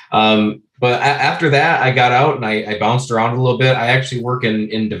 But after that, I got out and I bounced around a little bit. I actually work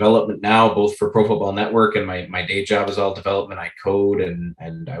in development now, both for Pro Football Network, and my day job is all development. I code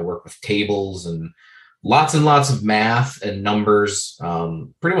and I work with tables and lots of math and numbers,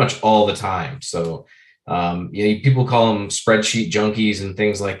 pretty much all the time. So, people call them spreadsheet junkies and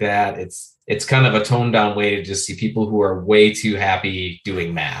things like that. It's kind of a toned down way to just see people who are way too happy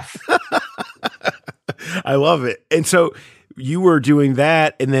doing math. I love it. And so you were doing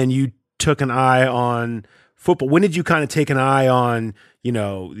that, and then you took an eye on football. When did you kind of take an eye on,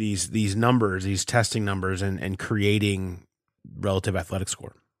 these numbers, these testing numbers, and creating relative athletic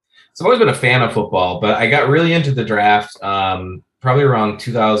score? So I've always been a fan of football, but I got really into the draft probably around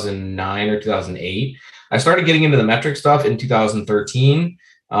 2009 or 2008. I started getting into the metric stuff in 2013,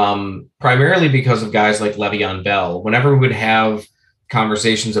 primarily because of guys like Le'Veon Bell. Whenever we would have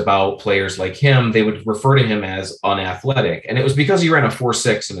conversations about players like him, they would refer to him as unathletic. And it was because he ran a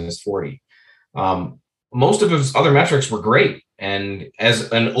 4.6 in his 40. Most of his other metrics were great. And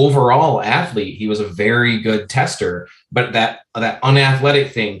as an overall athlete, he was a very good tester, but that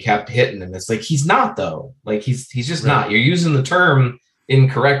unathletic thing kept hitting him. It's like, he's not though. Like he's just not. You're using the term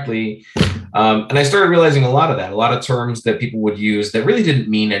incorrectly. And I started realizing a lot of terms that people would use that really didn't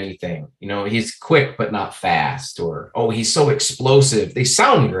mean anything. He's quick, but not fast, or, oh, he's so explosive. They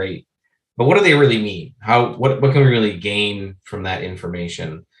sound great, but what do they really mean? What can we really gain from that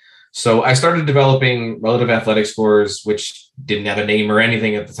information? So I started developing relative athletic scores, which didn't have a name or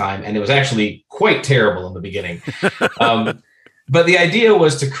anything at the time. And it was actually quite terrible in the beginning. But the idea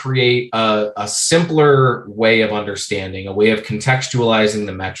was to create a simpler way of understanding, a way of contextualizing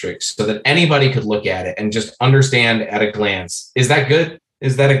the metrics so that anybody could look at it and just understand at a glance, is that good?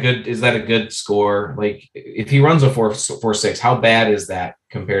 Is that a good score? Like, if he runs a 4.6, how bad is that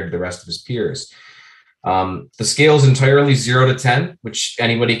compared to the rest of his peers? The scale is entirely 0 to 10, which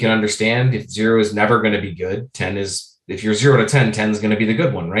anybody can understand. If 0 is never going to be good, 10 is, if you're 0 to 10, 10 is going to be the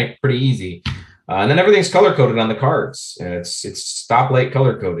good one, right? Pretty easy. And then everything's color coded on the cards. It's stoplight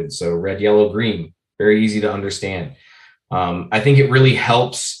color coded. So red, yellow, green, very easy to understand. I think it really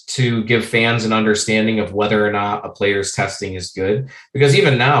helps to give fans an understanding of whether or not a player's testing is good, because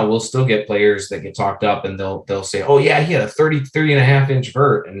even now we'll still get players that get talked up and they'll say, oh yeah, he had a 30 and a half inch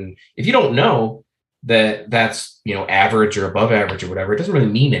vert. And if you don't know that's, average or above average or whatever, it doesn't really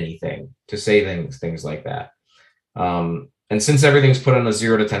mean anything to say things like that. And since everything's put on a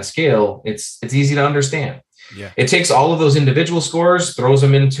 0 to 10 scale, it's easy to understand. Yeah. It takes all of those individual scores, throws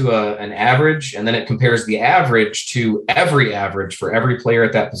them into an average, and then it compares the average to every average for every player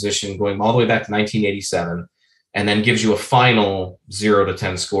at that position, going all the way back to 1987, and then gives you a final 0 to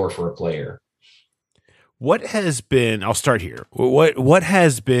 10 score for a player. What has been, I'll start here. What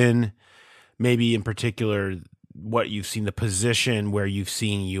has been, maybe in particular, what you've seen, the position where you've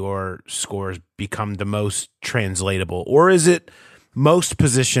seen your scores become the most translatable? Or is it most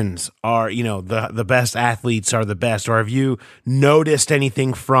positions are, the best athletes are the best? Or have you noticed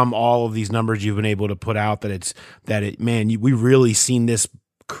anything from all of these numbers you've been able to put out we really seen this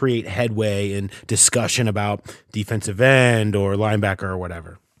create headway in discussion about defensive end or linebacker or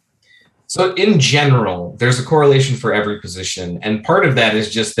whatever? So in general, there's a correlation for every position. And part of that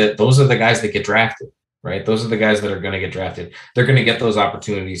is just that those are the guys that get drafted, right? Those are the guys that are going to get drafted. They're going to get those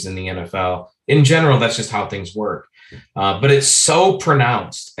opportunities in the NFL. In general, that's just how things work. But it's so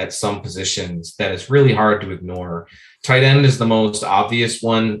pronounced at some positions that it's really hard to ignore. Tight end is the most obvious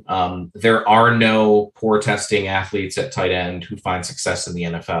one. There are no poor testing athletes at tight end who find success in the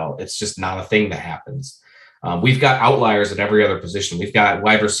NFL. It's just not a thing that happens. We've got outliers at every other position. We've got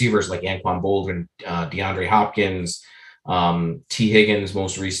wide receivers like Anquan Boldin, DeAndre Hopkins, T. Higgins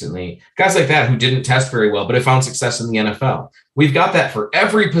most recently, guys like that who didn't test very well, but have found success in the NFL. We've got that for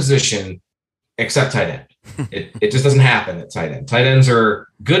every position except tight end. It just doesn't happen at tight end. Tight ends are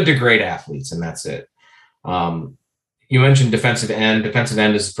good to great athletes, and that's it. You mentioned defensive end. Defensive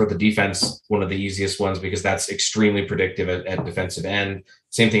end is for the defense one of the easiest ones because that's extremely predictive at defensive end.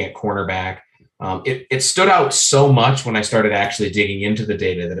 Same thing at cornerback. It stood out so much when I started actually digging into the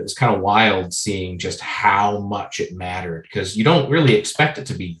data that it was kind of wild seeing just how much it mattered because you don't really expect it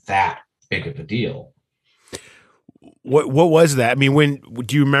to be that big of a deal. What was that? I mean,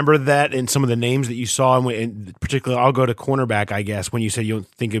 do you remember that in some of the names that you saw? And particularly, I'll go to cornerback, I guess. When you said you don't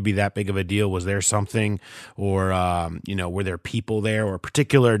think it'd be that big of a deal, was there something, or were there people there, or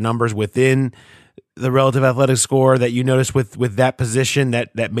particular numbers within the relative athletic score that you noticed with that position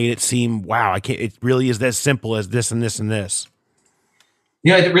that made it seem, wow, it really is as simple as this and this and this?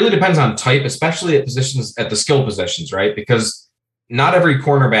 Yeah, it really depends on type, especially at the skill positions, right? Because not every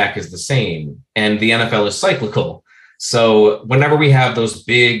cornerback is the same, and the NFL is cyclical. So whenever we have those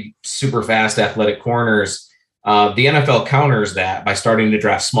big, super fast athletic corners, the NFL counters that by starting to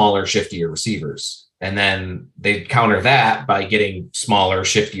draft smaller, shiftier receivers. And then they counter that by getting smaller,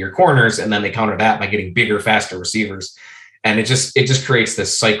 shiftier corners. And then they counter that by getting bigger, faster receivers. And it just creates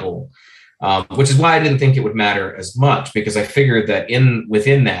this cycle, which is why I didn't think it would matter as much, because I figured that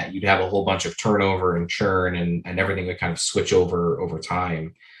within that, you'd have a whole bunch of turnover and churn and everything would kind of switch over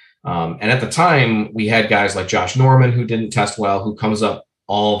time. And at the time, we had guys like Josh Norman who didn't test well, who comes up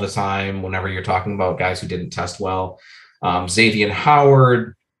all the time whenever you're talking about guys who didn't test well. Xavier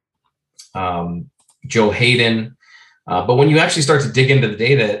Howard, Joe Hayden. But when you actually start to dig into the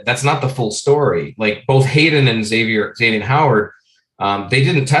data, that's not the full story. Like both Hayden and Xavier Howard, they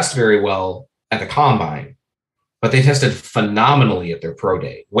didn't test very well at the combine, but they tested phenomenally at their pro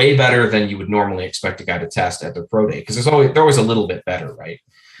day, way better than you would normally expect a guy to test at their pro day, because they're always a little bit better, right?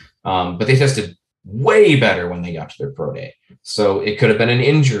 But they tested way better when they got to their pro day. So it could have been an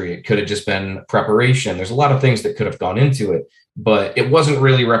injury. It could have just been preparation. There's a lot of things that could have gone into it, but it wasn't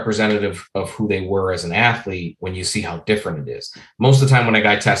really representative of who they were as an athlete when you see how different it is. Most of the time when a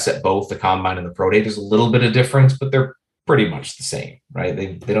guy tests at both the combine and the pro day, there's a little bit of difference, but they're pretty much the same, right?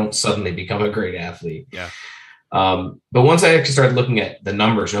 They don't suddenly become a great athlete. Yeah. But once I actually started looking at the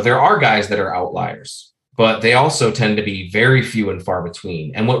numbers, there are guys that are outliers, but they also tend to be very few and far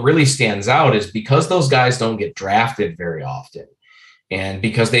between. And what really stands out is because those guys don't get drafted very often, and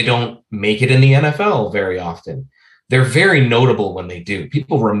because they don't make it in the NFL very often, they're very notable when they do.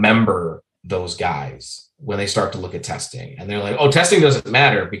 People remember those guys when they start to look at testing, and they're like, oh, testing doesn't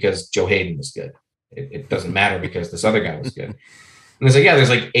matter because Joe Hayden was good. It doesn't matter because this other guy was good. And it's like, yeah, there's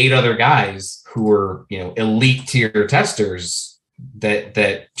like 8 other guys who were, elite tier testers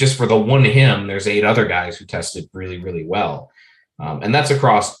that just for the one him, there's 8 other guys who tested really, really well. And that's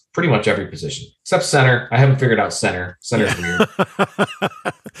across pretty much every position except center. I haven't figured out center. Center's weird.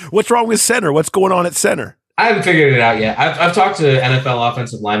 What's wrong with center? What's going on at center? I haven't figured it out yet. I've talked to NFL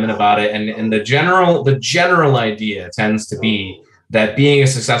offensive linemen about it, and the general idea tends to be that being a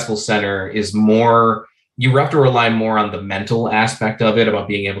successful center is more, you have to rely more on the mental aspect of it, about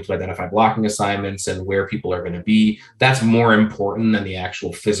being able to identify blocking assignments and where people are going to be. That's more important than the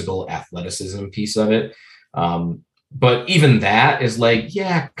actual physical athleticism piece of it. But even that is like,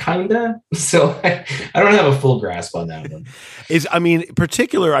 yeah, kind of. So I don't have a full grasp on that one.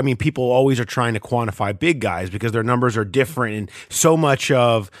 People always are trying to quantify big guys because their numbers are different. And so much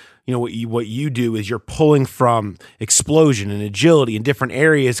of what you do is you're pulling from explosion and agility in different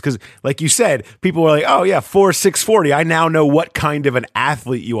areas. Because like you said, people are like, oh yeah, 4.6 40. I now know what kind of an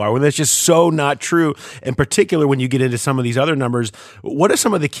athlete you are, when that's just so not true. In particular, when you get into some of these other numbers, what are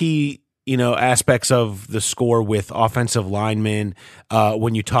some of the key aspects of the score with offensive linemen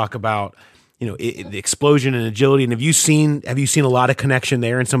when you talk about the explosion and agility? And have you seen a lot of connection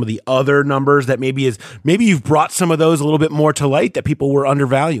there in some of the other numbers that maybe you've brought some of those a little bit more to light that people were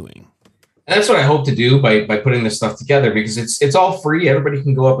undervaluing? And that's what I hope to do by putting this stuff together, because it's all free. Everybody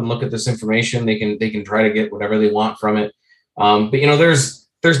can go up and look at this information. They can try to get whatever they want from it. But there's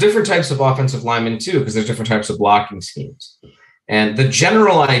different types of offensive linemen too, because there's different types of blocking schemes. And the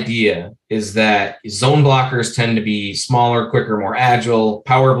general idea is that zone blockers tend to be smaller, quicker, more agile.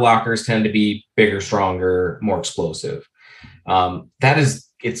 Power blockers tend to be bigger, stronger, more explosive.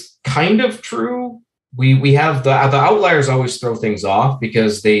 It's kind of true. We have the outliers always throw things off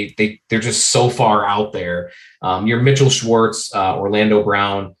because they're just so far out there. Your Mitchell Schwartz, Orlando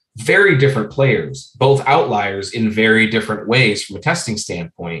Brown, very different players, both outliers in very different ways from a testing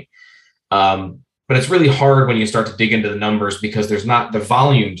standpoint. But it's really hard when you start to dig into the numbers because the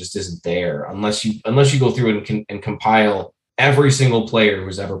volume just isn't there unless you go through and compile every single player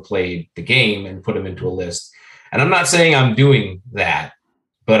who's ever played the game and put them into a list. And I'm not saying I'm doing that,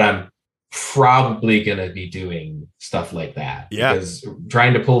 but I'm probably going to be doing stuff like that. Yeah. Because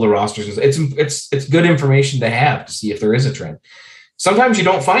trying to pull the rosters, it's good information to have to see if there is a trend. Sometimes you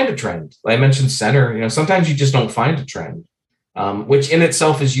don't find a trend. Like I mentioned center, sometimes you just don't find a trend, which in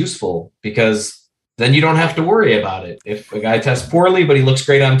itself is useful because then you don't have to worry about it. If a guy tests poorly, but he looks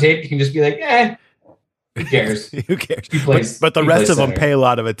great on tape, you can just be like, who cares? Who cares? He plays, but the rest of them center. pay a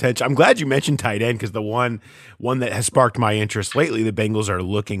lot of attention. I'm glad you mentioned tight end because the one that has sparked my interest lately, the Bengals are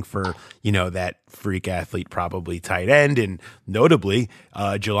looking for, that freak athlete, probably tight end. And notably,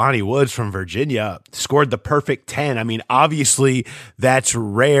 Jelani Woods from Virginia scored the perfect 10. I mean, obviously that's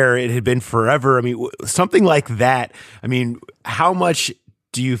rare. It had been forever. I mean, something like that. I mean, how much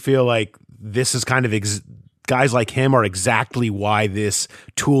do you feel like this is kind of guys like him are exactly why this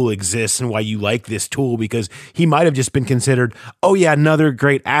tool exists and why you like this tool? Because he might have just been considered, another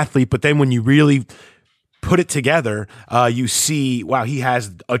great athlete. But then when you really put it together, you see, wow, he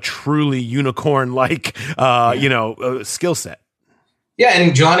has a truly unicorn-like, skill set. Yeah,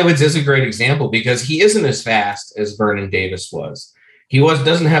 and Jelani Woods is a great example because he isn't as fast as Vernon Davis was. He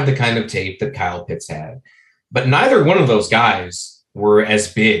doesn't have the kind of tape that Kyle Pitts had. But neither one of those guys were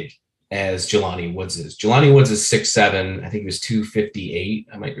as big as Jelani Woods is. Jelani Woods is 6'7". I think he was 258.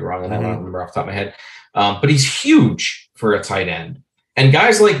 I might be wrong on that. I don't remember off the top of my head. But he's huge for a tight end. And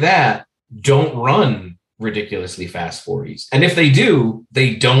guys like that don't run ridiculously fast 40s. And if they do,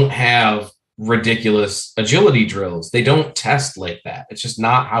 they don't have ridiculous agility drills. They don't test like that. It's just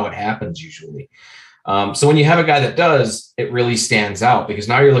not how it happens usually. So when you have a guy that does, it really stands out because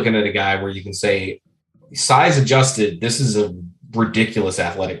now you're looking at a guy where you can say, size adjusted, this is a ridiculous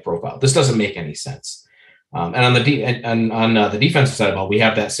athletic profile. This doesn't make any sense. And on the defensive side of the ball, we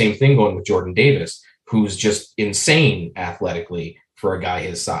have that same thing going with Jordan Davis, who's just insane athletically for a guy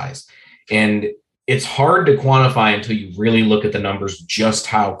his size. And it's hard to quantify until you really look at the numbers, just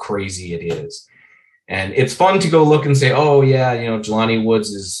how crazy it is. And it's fun to go look and say, Jelani Woods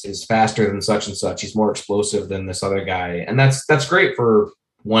is faster than such and such. He's more explosive than this other guy. And that's great for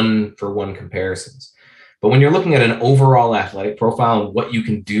one comparisons. But when you're looking at an overall athletic profile and what you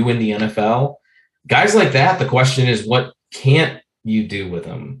can do in the NFL, guys like that, the question is, what can't you do with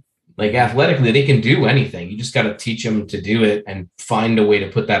them? Like athletically, they can do anything. You just got to teach them to do it and find a way to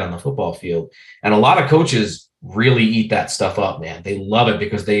put that on the football field. And a lot of coaches really eat that stuff up, man. They love it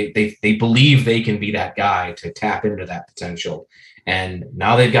because they believe they can be that guy to tap into that potential. And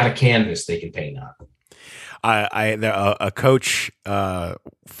now they've got a canvas they can paint on. A coach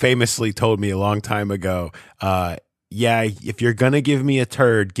famously told me a long time ago, if you're going to give me a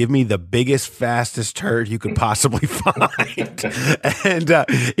turd, give me the biggest, fastest turd you could possibly find. And,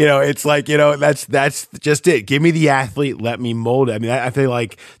 it's like, that's just it. Give me the athlete. Let me mold it. I mean, I feel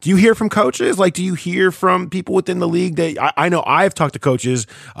like, do you hear from coaches? Like, do you hear from people within the league that I know I've talked to coaches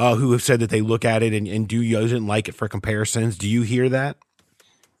who have said that they look at it and doesn't like it for comparisons. Do you hear that?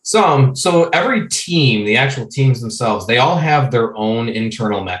 So every team, the actual teams themselves, they all have their own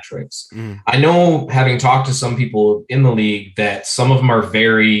internal metrics. I know, having talked to some people in the league, that some of them are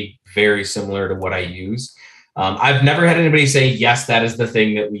very, very similar to what I use. I've never had anybody say, yes, that is the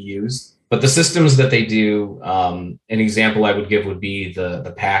thing that we use, but the systems that they do, an example I would give would be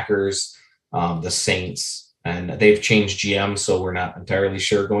the Packers, the Saints, and they've changed GM, so we're not entirely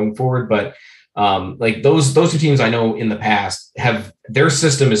sure going forward, but like those two teams I know in the past have, their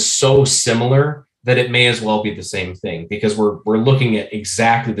system is so similar that it may as well be the same thing because we're looking at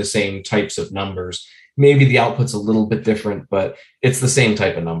exactly the same types of numbers. Maybe the output's a little bit different, but it's the same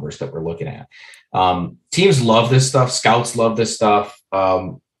type of numbers that we're looking at. Teams love this stuff. Scouts love this stuff.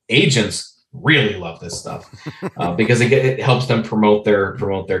 Agents really love this stuff because it helps them promote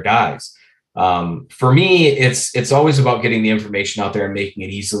their guys. For me, it's always about getting the information out there and making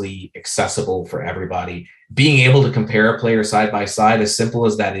it easily accessible for everybody. Being able to compare a player side by side, as simple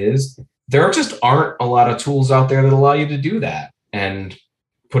as that is, there just aren't a lot of tools out there that allow you to do that. And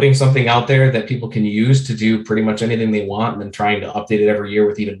putting something out there that people can use to do pretty much anything they want, and then trying to update it every year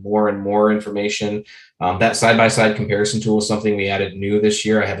with even more and more information. That side-by-side comparison tool is something we added new this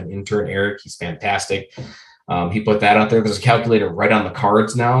year. I have an intern, Eric. He's fantastic. He put that out there. There's a calculator right on the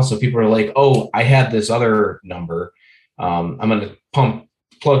cards now. So people are like, oh, I had this other number. I'm going to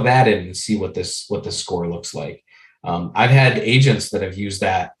plug that in and see what this score looks like. I've had agents that have used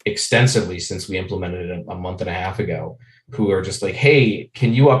that extensively since we implemented it a month and a half ago, who are just like, hey,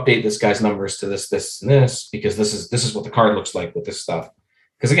 can you update this guy's numbers to this, and this, because this is what the card looks like with this stuff.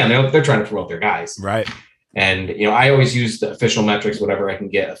 Because again, they're trying to promote their guys. Right. And, I always use the official metrics, whatever I can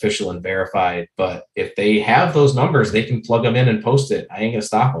get official and verified. But if they have those numbers, they can plug them in and post it. I ain't going to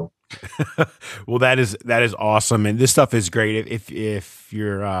stop them. Well, that is awesome, and this stuff is great. If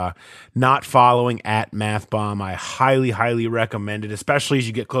you're not following at MathBomb, I highly recommend it, especially as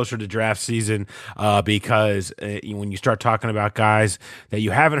you get closer to draft season, because when you start talking about guys that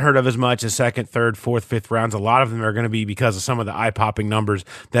you haven't heard of as much as second, third, fourth, fifth rounds, a lot of them are going to be because of some of the eye-popping numbers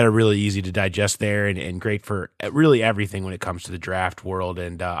that are really easy to digest there, and great for really everything when it comes to the draft world.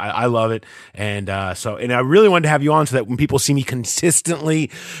 And I love it, and I really wanted to have you on so that when people see me consistently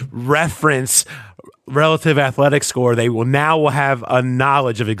reference relative athletic score, they will have a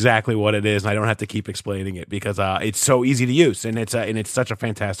knowledge of exactly what it is, and I don't have to keep explaining it because it's so easy to use, and it's such a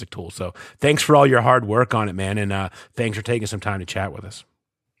fantastic tool. So thanks for all your hard work on it, man, and thanks for taking some time to chat with us.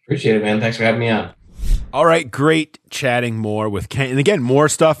 Appreciate it, man. Thanks for having me on. All right, great chatting more with Ken, and again, more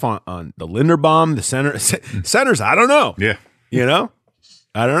stuff on the Linderbaum, the centers. I don't know. Yeah,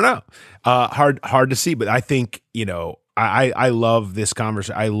 I don't know. Hard to see, but I think I love this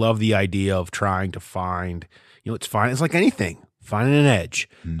conversation. I love the idea of trying to find, it's fine. It's like anything, finding an edge,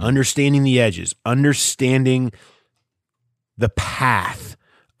 understanding the edges, understanding the path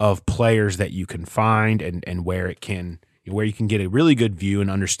of players that you can find and where you can get a really good view and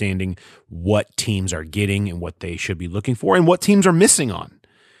understanding what teams are getting and what they should be looking for and what teams are missing on,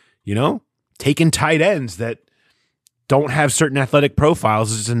 taking tight ends that don't have certain athletic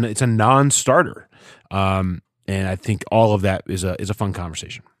profiles. It's a non-starter. And I think all of that is a fun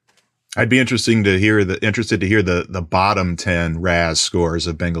conversation. I'd be interested to hear the bottom 10 RAS scores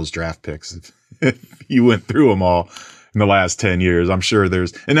of Bengals draft picks. If you went through them all in the last 10 years, I'm sure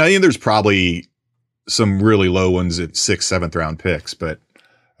there's probably some really low ones at 6th, 7th round picks, but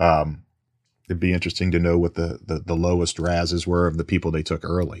it'd be interesting to know what the lowest RASs were of the people they took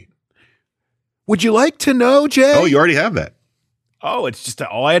early. Would you like to know, Jay? Oh, you already have that. Oh, it's just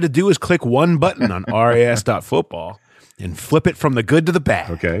all I had to do is click one button on RAS.football and flip it from the good to the bad.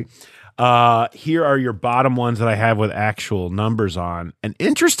 Okay. Here are your bottom ones that I have with actual numbers on. An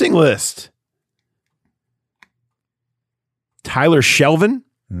interesting list. Tyler Shelvin,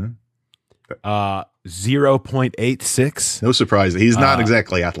 0.86. No surprise. He's not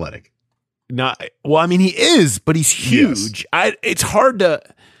exactly athletic. He is, but he's huge. Yes. It's hard to...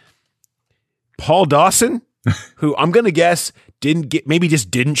 Paul Dawson, who I'm going to guess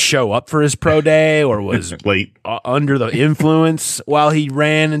didn't show up for his pro day or was late under the influence while he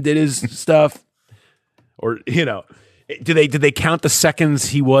ran and did his stuff, or did they count the seconds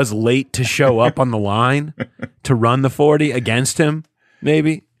he was late to show up on the line to run the 40 against him?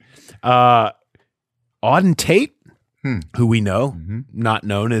 Maybe. Auden Tate, who we know, not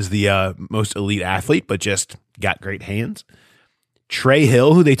known as the most elite athlete, but just got great hands. Trey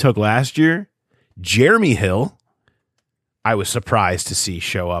Hill, who they took last year. Jeremy Hill, I was surprised to see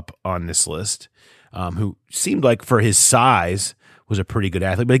show up on this list, who seemed like for his size was a pretty good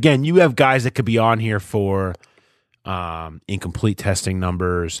athlete. But again, you have guys that could be on here for incomplete testing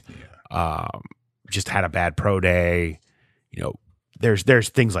numbers, just had a bad pro day. There's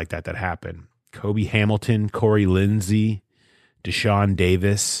things like that happen. Kobe Hamilton, Corey Lindsey, Deshaun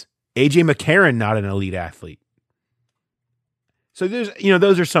Davis, AJ McCarron, not an elite athlete. So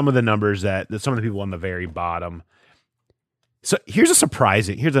those are some of the numbers that some of the people on the very bottom. So here's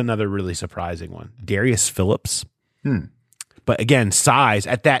another really surprising one. Darius Phillips. But again, size,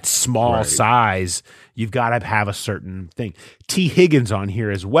 at that small size, you've got to have a certain thing. T. Higgins on here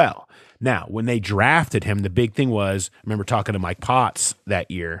as well. Now, when they drafted him, the big thing was, I remember talking to Mike Potts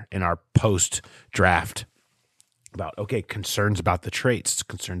that year in our post-draft about, concerns about the traits,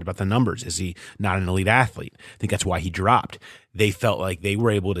 concerned about the numbers. Is he not an elite athlete? I think that's why he dropped. They felt like they were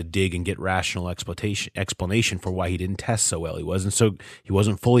able to dig and get rational explanation for why he didn't test so well. He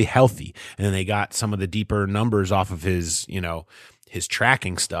wasn't fully healthy. And then they got some of the deeper numbers off of his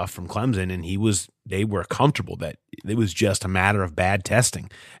tracking stuff from Clemson, and they were comfortable that it was just a matter of bad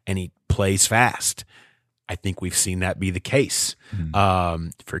testing, and he plays fast. I think we've seen that be the case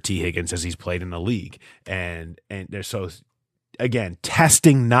for T. Higgins as he's played in the league. And there's again,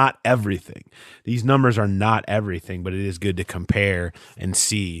 testing not everything. These numbers are not everything, but it is good to compare and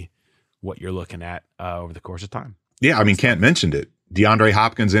see what you're looking at over the course of time. Yeah, I mean, Kent mentioned it. DeAndre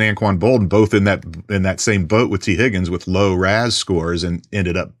Hopkins and Anquan Bolden both in that same boat with T. Higgins with low RAS scores and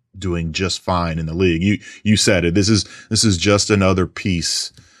ended up doing just fine in the league. You said it. This is just another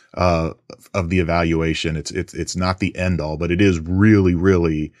piece of the evaluation. It's not the end all, but it is really,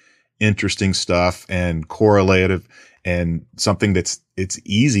 really interesting stuff and correlative and something it's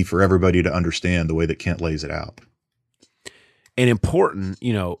easy for everybody to understand the way that Kent lays it out. And important,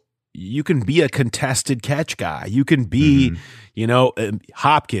 you can be a contested catch guy. You can be,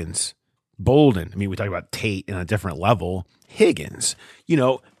 Hopkins, Bolden. I mean, we talk about Tate in a different level. Higgins,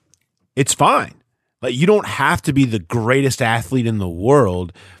 it's fine. Like, you don't have to be the greatest athlete in the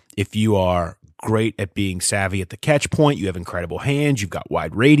world if you are great at being savvy at the catch point. You have incredible hands. You've got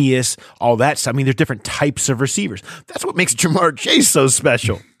wide radius, all that stuff. I mean, there's different types of receivers. That's what makes Ja'Marr Chase so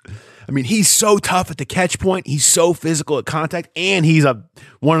special. I mean, he's so tough at the catch point. He's so physical at contact, and he's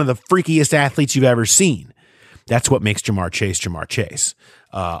one of the freakiest athletes you've ever seen. That's what makes Ja'Marr Chase.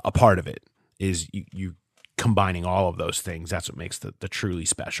 A part of it is you combining all of those things. That's what makes the truly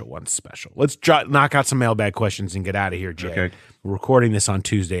special ones special. Let's knock out some mailbag questions and get out of here, Jay. Okay. We're recording this on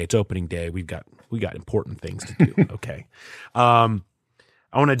Tuesday. It's opening day. We got important things to do. Okay. I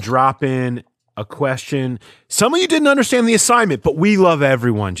want to drop in a question. Some of you didn't understand the assignment, but we love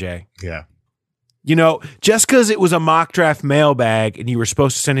everyone, Jay. Yeah. Just because it was a mock draft mailbag and you were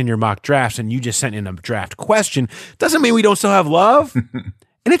supposed to send in your mock drafts and you just sent in a draft question doesn't mean we don't still have love.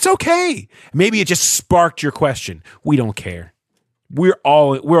 And it's okay. Maybe it just sparked your question. We don't care. We're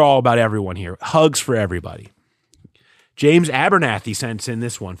all about everyone here. Hugs for everybody. James Abernathy sends in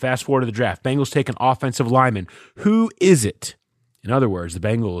this one. Fast forward to the draft. Bengals take an offensive lineman. Who is it? In other words, the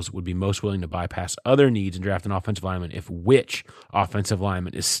Bengals would be most willing to bypass other needs and draft an offensive lineman if which offensive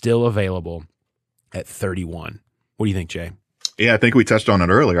lineman is still available at 31. What do you think, Jay? Yeah, I think we touched on it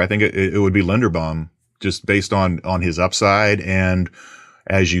earlier. I think it would be Linderbaum, just based on his upside. And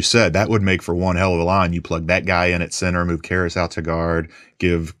as you said, that would make for one hell of a line. You plug that guy in at center, move Karras out to guard,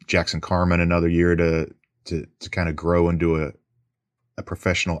 give Jackson Carman another year to kind of grow into a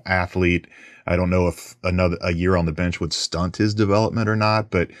professional athlete. I don't know if a year on the bench would stunt his development or not,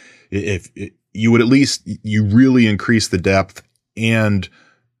 but if you would at least, you really increase the depth and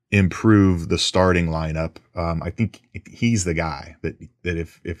improve the starting lineup. I think he's the guy that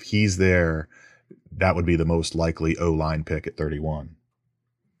if he's there, that would be the most likely O-line pick at 31.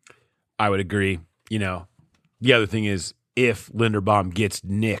 I would agree. The other thing is, if Linderbaum gets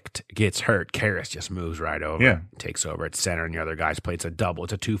hurt, Karras just moves right over, takes over at center, and the other guys play. It's a double.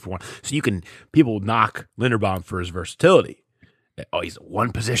 It's a 2-for-1. So people knock Linderbaum for his versatility. Oh, he's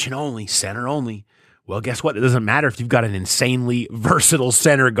one position only, center only. Well, guess what? It doesn't matter if you've got an insanely versatile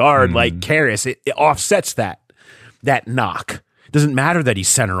center guard like Karras. It offsets that knock. It doesn't matter that he's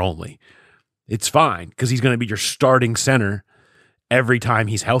center only. It's fine because he's going to be your starting center every time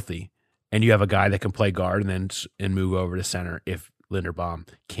he's healthy. And you have a guy that can play guard and move over to center if Linderbaum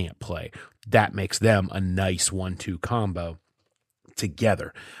can't play. That makes them a nice 1-2 combo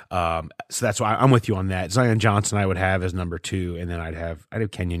together. So that's why I'm with you on that. Zion Johnson I would have as number 2, and then I'd have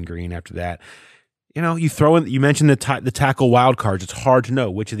Kenyon Green after that. You throw in. You mentioned the tackle wild cards. It's hard to know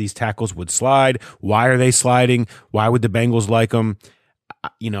which of these tackles would slide. Why are they sliding? Why would the Bengals like them?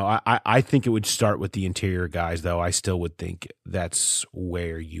 I think it would start with the interior guys, though. I still would think that's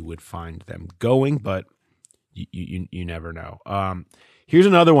where you would find them going, but you never know. Here's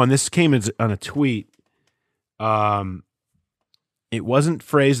another one. This came on a tweet. It wasn't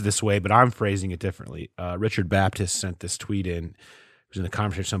phrased this way, but I'm phrasing it differently. Richard Baptist sent this tweet in. He was in the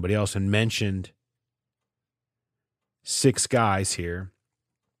conversation with somebody else and mentioned 6 guys here,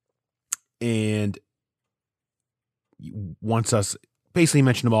 and wants us. Basically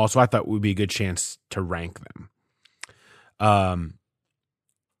mentioned them all, so I thought it would be a good chance to rank them.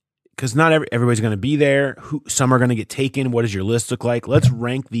 Because not everybody's going to be there. Some are going to get taken. What does your list look like? Let's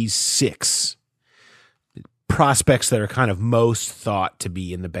rank these 6 prospects that are kind of most thought to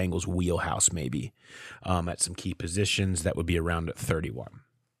be in the Bengals' wheelhouse, maybe at some key positions. That would be around at 31.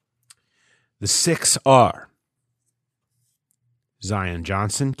 The 6 are Zion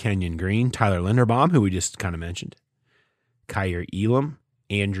Johnson, Kenyon Green, Tyler Linderbaum, who we just kind of mentioned, Kaiir Elam,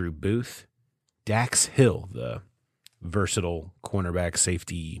 Andrew Booth, Dax Hill, the versatile cornerback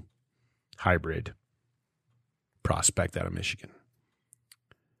safety hybrid prospect out of Michigan.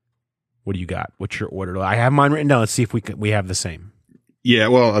 What do you got? What's your order? I have mine written down. Let's see if we have the same. Yeah,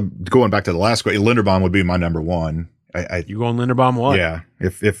 well, going back to the last question, Linderbaum would be my number 1. You going Linderbaum 1? Yeah.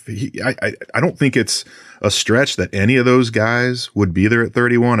 If he, I don't think it's a stretch that any of those guys would be there at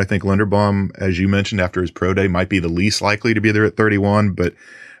 31. I think Linderbaum, as you mentioned, after his pro day, might be the least likely to be there at 31. But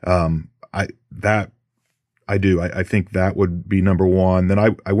I think that would be number one. Then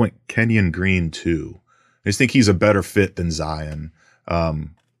I went Kenyon Green 2. I just think he's a better fit than Zion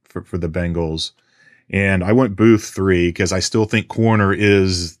for the Bengals. And I went Booth 3 because I still think corner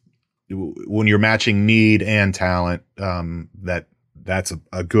is, when you're matching need and talent, that's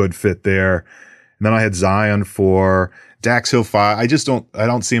a good fit there. And then I had Zion 4, Dax Hill 5. I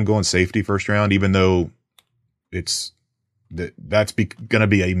don't see him going safety first round, even though that's going to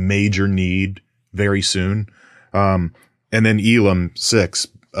be a major need very soon. And then Elam 6,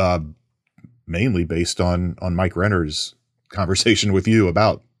 mainly based on Mike Renner's conversation with you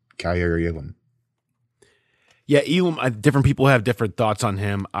about Kaiir Elam. Yeah, Elam, different people have different thoughts on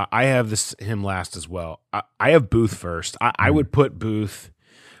him. I have him last as well. I have Booth first. I would put Booth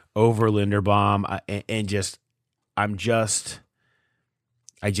over Linderbaum,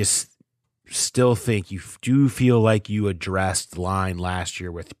 I just still think you do feel like you addressed line last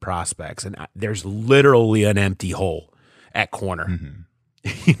year with prospects, and there's literally an empty hole at corner. Mm-hmm.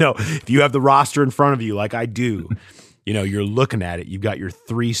 If you have the roster in front of you, like I do, you're looking at it. You've got your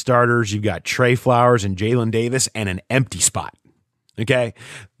 3 starters. You've got Trey Flowers and Jalen Davis and an empty spot. Okay.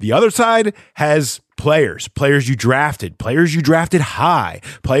 The other side has players you drafted high,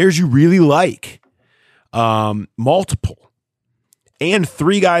 players you really like, multiple, and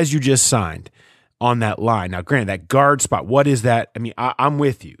 3 guys you just signed on that line. Now, granted, that guard spot, what is that? I mean, I'm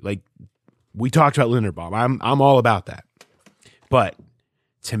with you. Like, we talked about Linderbaum. I'm all about that. But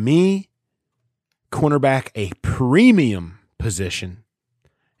to me, cornerback, a premium position.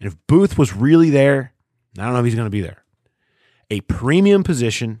 And if Booth was really there, I don't know if he's going to be there. A premium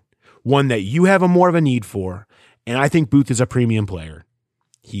position, one that you have more of a need for, and I think Booth is a premium player.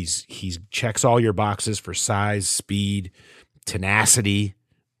 He's checks all your boxes for size, speed, tenacity,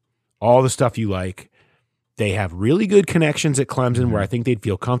 all the stuff you like. They have really good connections at Clemson where I think they'd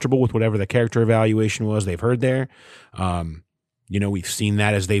feel comfortable with whatever the character evaluation was they've heard there. We've seen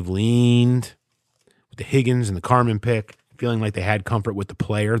that as they've leaned with the Higgins and the Carmen pick, feeling like they had comfort with the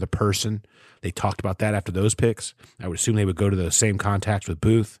player, the person. They talked about that after those picks. I would assume they would go to those same contacts with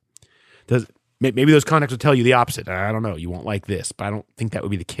Booth. Maybe those contacts would tell you the opposite. I don't know. You won't like this, but I don't think that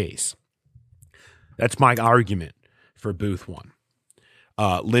would be the case. That's my argument for Booth 1.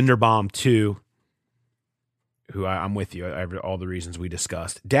 Linderbaum 2, who I'm with you. All the reasons we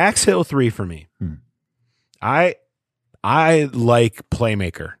discussed. Dax Hill 3 for me. I like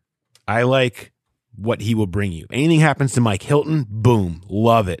playmaker. I like what he will bring you. Anything happens to Mike Hilton, boom,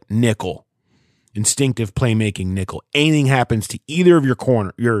 love it. Nickel. Instinctive playmaking nickel. Anything happens to either of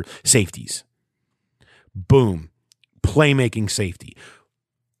your safeties, boom, playmaking safety.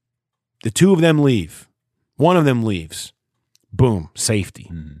 The 2 of them leave. One of them leaves. Boom, safety.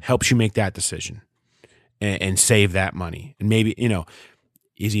 Helps you make that decision and save that money. And maybe,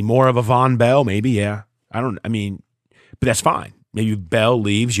 is he more of a Von Bell? Maybe, yeah. But that's fine. Maybe Bell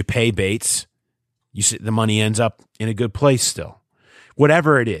leaves, you pay Bates, the money ends up in a good place still.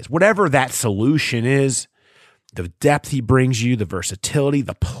 Whatever it is, whatever that solution is, the depth he brings you, the versatility,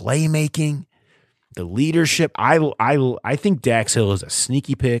 the playmaking, the leadership. I think Dax Hill is a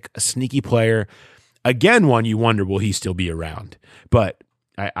sneaky pick, a sneaky player. Again, one you wonder, will he still be around? But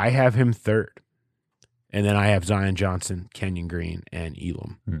I have him 3rd. And then I have Zion Johnson, Kenyon Green, and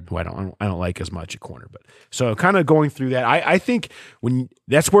Elam, who I don't like as much at corner. But so kind of going through that, I think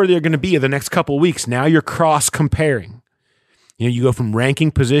that's where they're going to be in the next couple of weeks. Now you're cross comparing. You go from ranking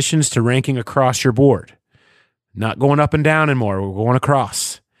positions to ranking across your board, not going up and down anymore. We're going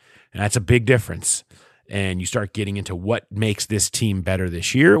across, and that's a big difference. And you start getting into what makes this team better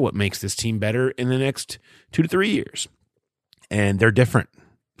this year, what makes this team better in the next 2 to 3 years, and they're different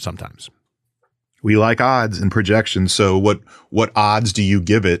sometimes. We like odds and projections. So what odds do you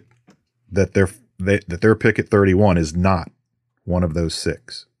give it that their pick at 31 is not one of those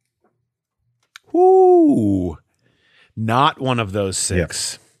 6? Ooh, not one of those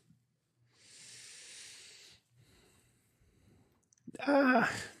 6.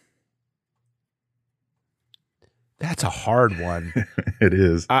 That's a hard one. It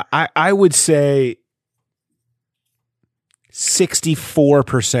is. I would say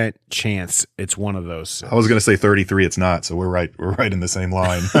 64% chance it's one of those 6. I was going to say 33. It's not. So we're right. We're right in the same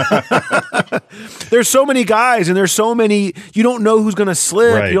line. There's so many guys and there's so many, you don't know who's going to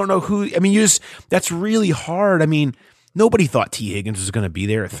slip. Right. You don't know who, that's really hard. Nobody thought T. Higgins was going to be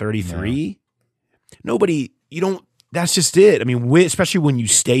there at 33. No. Nobody, that's just it. Especially when you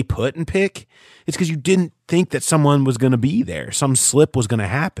stay put and pick, it's because you didn't think that someone was going to be there. Some slip was going to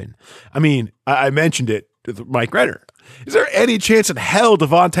happen. I mean, I mentioned it to Mike Renner. Is there any chance in hell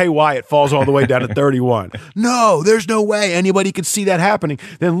Devontae Wyatt falls all the way down to 31? No, there's no way anybody could see that happening.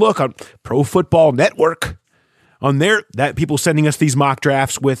 Then look on Pro Football Network, on that people sending us these mock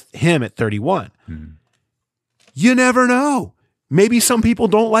drafts with him at 31. You never know. Maybe some people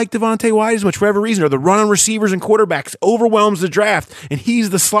don't like Devontae Wyatt as much for whatever reason, or the run on receivers and quarterbacks overwhelms the draft, and he's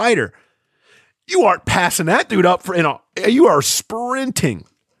the slider. You aren't passing that dude up you are sprinting.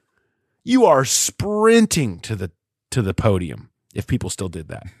 You are sprinting to the podium, if people still did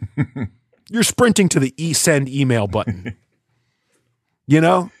that. You're sprinting to the send email button.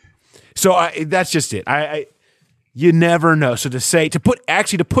 So that's just it. You never know. So to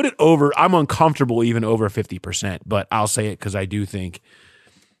put it over, I'm uncomfortable even over 50%, but I'll say it because I do think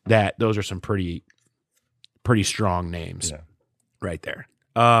that those are some pretty strong names right there.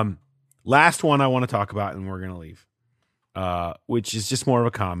 Last one I want to talk about, and we're going to leave. Which is just more of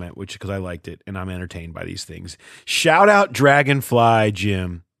a comment, because I liked it and I'm entertained by these things. Shout out Dragonfly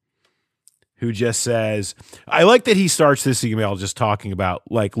Jim, who just says, I like that he starts this email just talking about,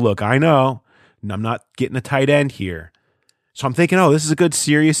 like, look, I know I'm not getting a tight end here. So I'm thinking, this is a good,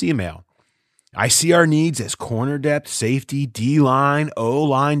 serious email. I see our needs as corner depth, safety, D-line,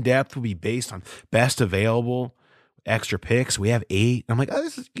 O-line depth will be based on best available extra picks. We have 8. I'm like,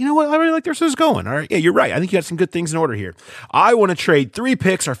 this is, you know what? I really like where this is going. All right. Yeah, you're right. I think you got some good things in order here. I want to trade 3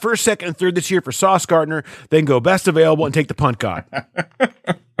 picks, our first, second, and third this year for Sauce Gardner, then go best available and take the punt god.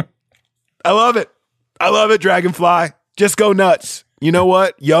 I love it. I love it, Dragonfly. Just go nuts. You know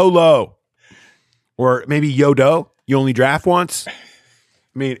what? YOLO. Or maybe YODO. You only draft once. I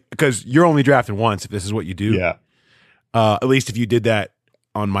mean, because you're only drafting once if this is what you do. Yeah. At least if you did that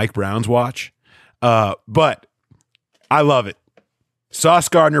on Mike Brown's watch. But I love it. Sauce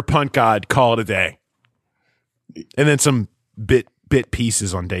Gardner, punt god, call it a day. And then some bit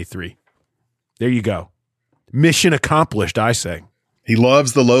pieces on day 3. There you go. Mission accomplished, I say. He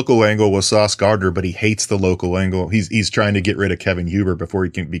loves the local angle with Sauce Gardner, but he hates the local angle. He's trying to get rid of Kevin Huber before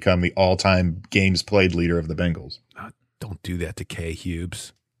he can become the all-time games played leader of the Bengals. Don't do that to K.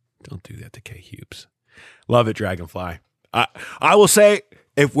 Hubes. Don't do that to K. Hubes. Love it, Dragonfly. I will say,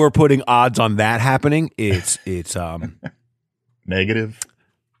 if we're putting odds on that happening, it's negative.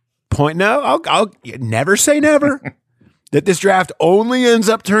 I'll never say never. That this draft only ends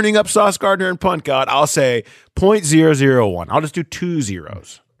up turning up Sauce Gardner and punt god, I'll say 0.001. I'll just do 2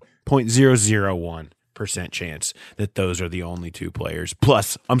 zeros. 0.001% chance that those are the only 2 players.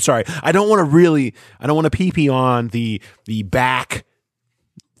 Plus, I'm sorry, I don't want to PP on the back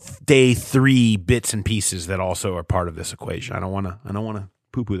day 3 bits and pieces that also are part of this equation. I don't want to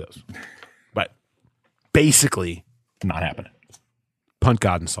poo-poo those. But basically, not happening. Punt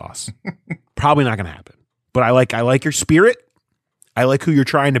god and Sauce. Probably not going to happen. But I like your spirit. I like who you're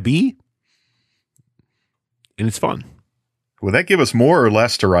trying to be. And it's fun. Would that give us more or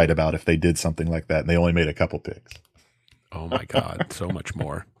less to write about if they did something like that and they only made a couple picks? Oh my God, so much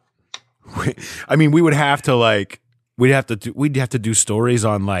more. I mean, we'd have to do stories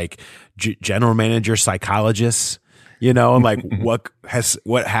on like general manager psychologists, and like what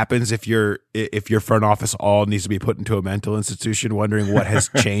happens if your front office all needs to be put into a mental institution, wondering what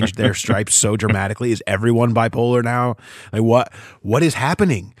has changed their stripes so dramatically. Is everyone bipolar now? Like what is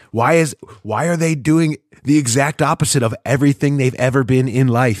happening? Why are they doing the exact opposite of everything they've ever been in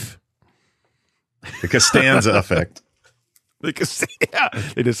life? The Costanza effect.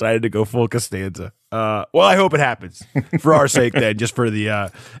 They decided to go full Costanza. Well, I hope it happens for our sake then, just for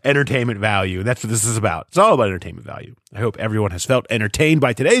the entertainment value. That's what this is about. It's all about entertainment value. I hope everyone has felt entertained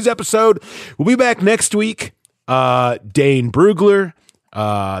by today's episode. We'll be back next week. Dane Brugler,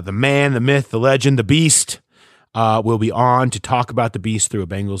 the man, the myth, the legend, the beast, will be on to talk about the beast through a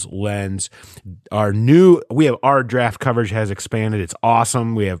Bengals lens. Our draft coverage has expanded. It's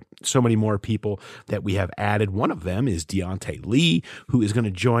awesome. We have so many more people that we have added. One of them is Deontay Lee, who is going to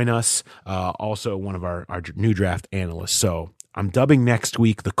join us, also one of our new draft analysts. So I'm dubbing next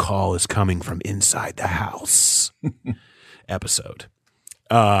week The Call is Coming from Inside the House episode,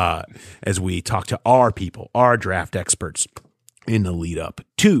 as we talk to our people, our draft experts, in the lead up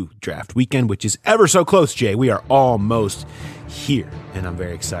to draft weekend, which is ever so close, Jay. We are almost here, and I'm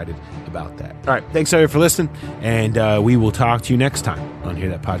very excited about that. All right, thanks everybody for listening, and we will talk to you next time on Hear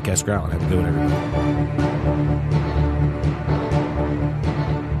That Podcast Ground. Have a good one, everybody.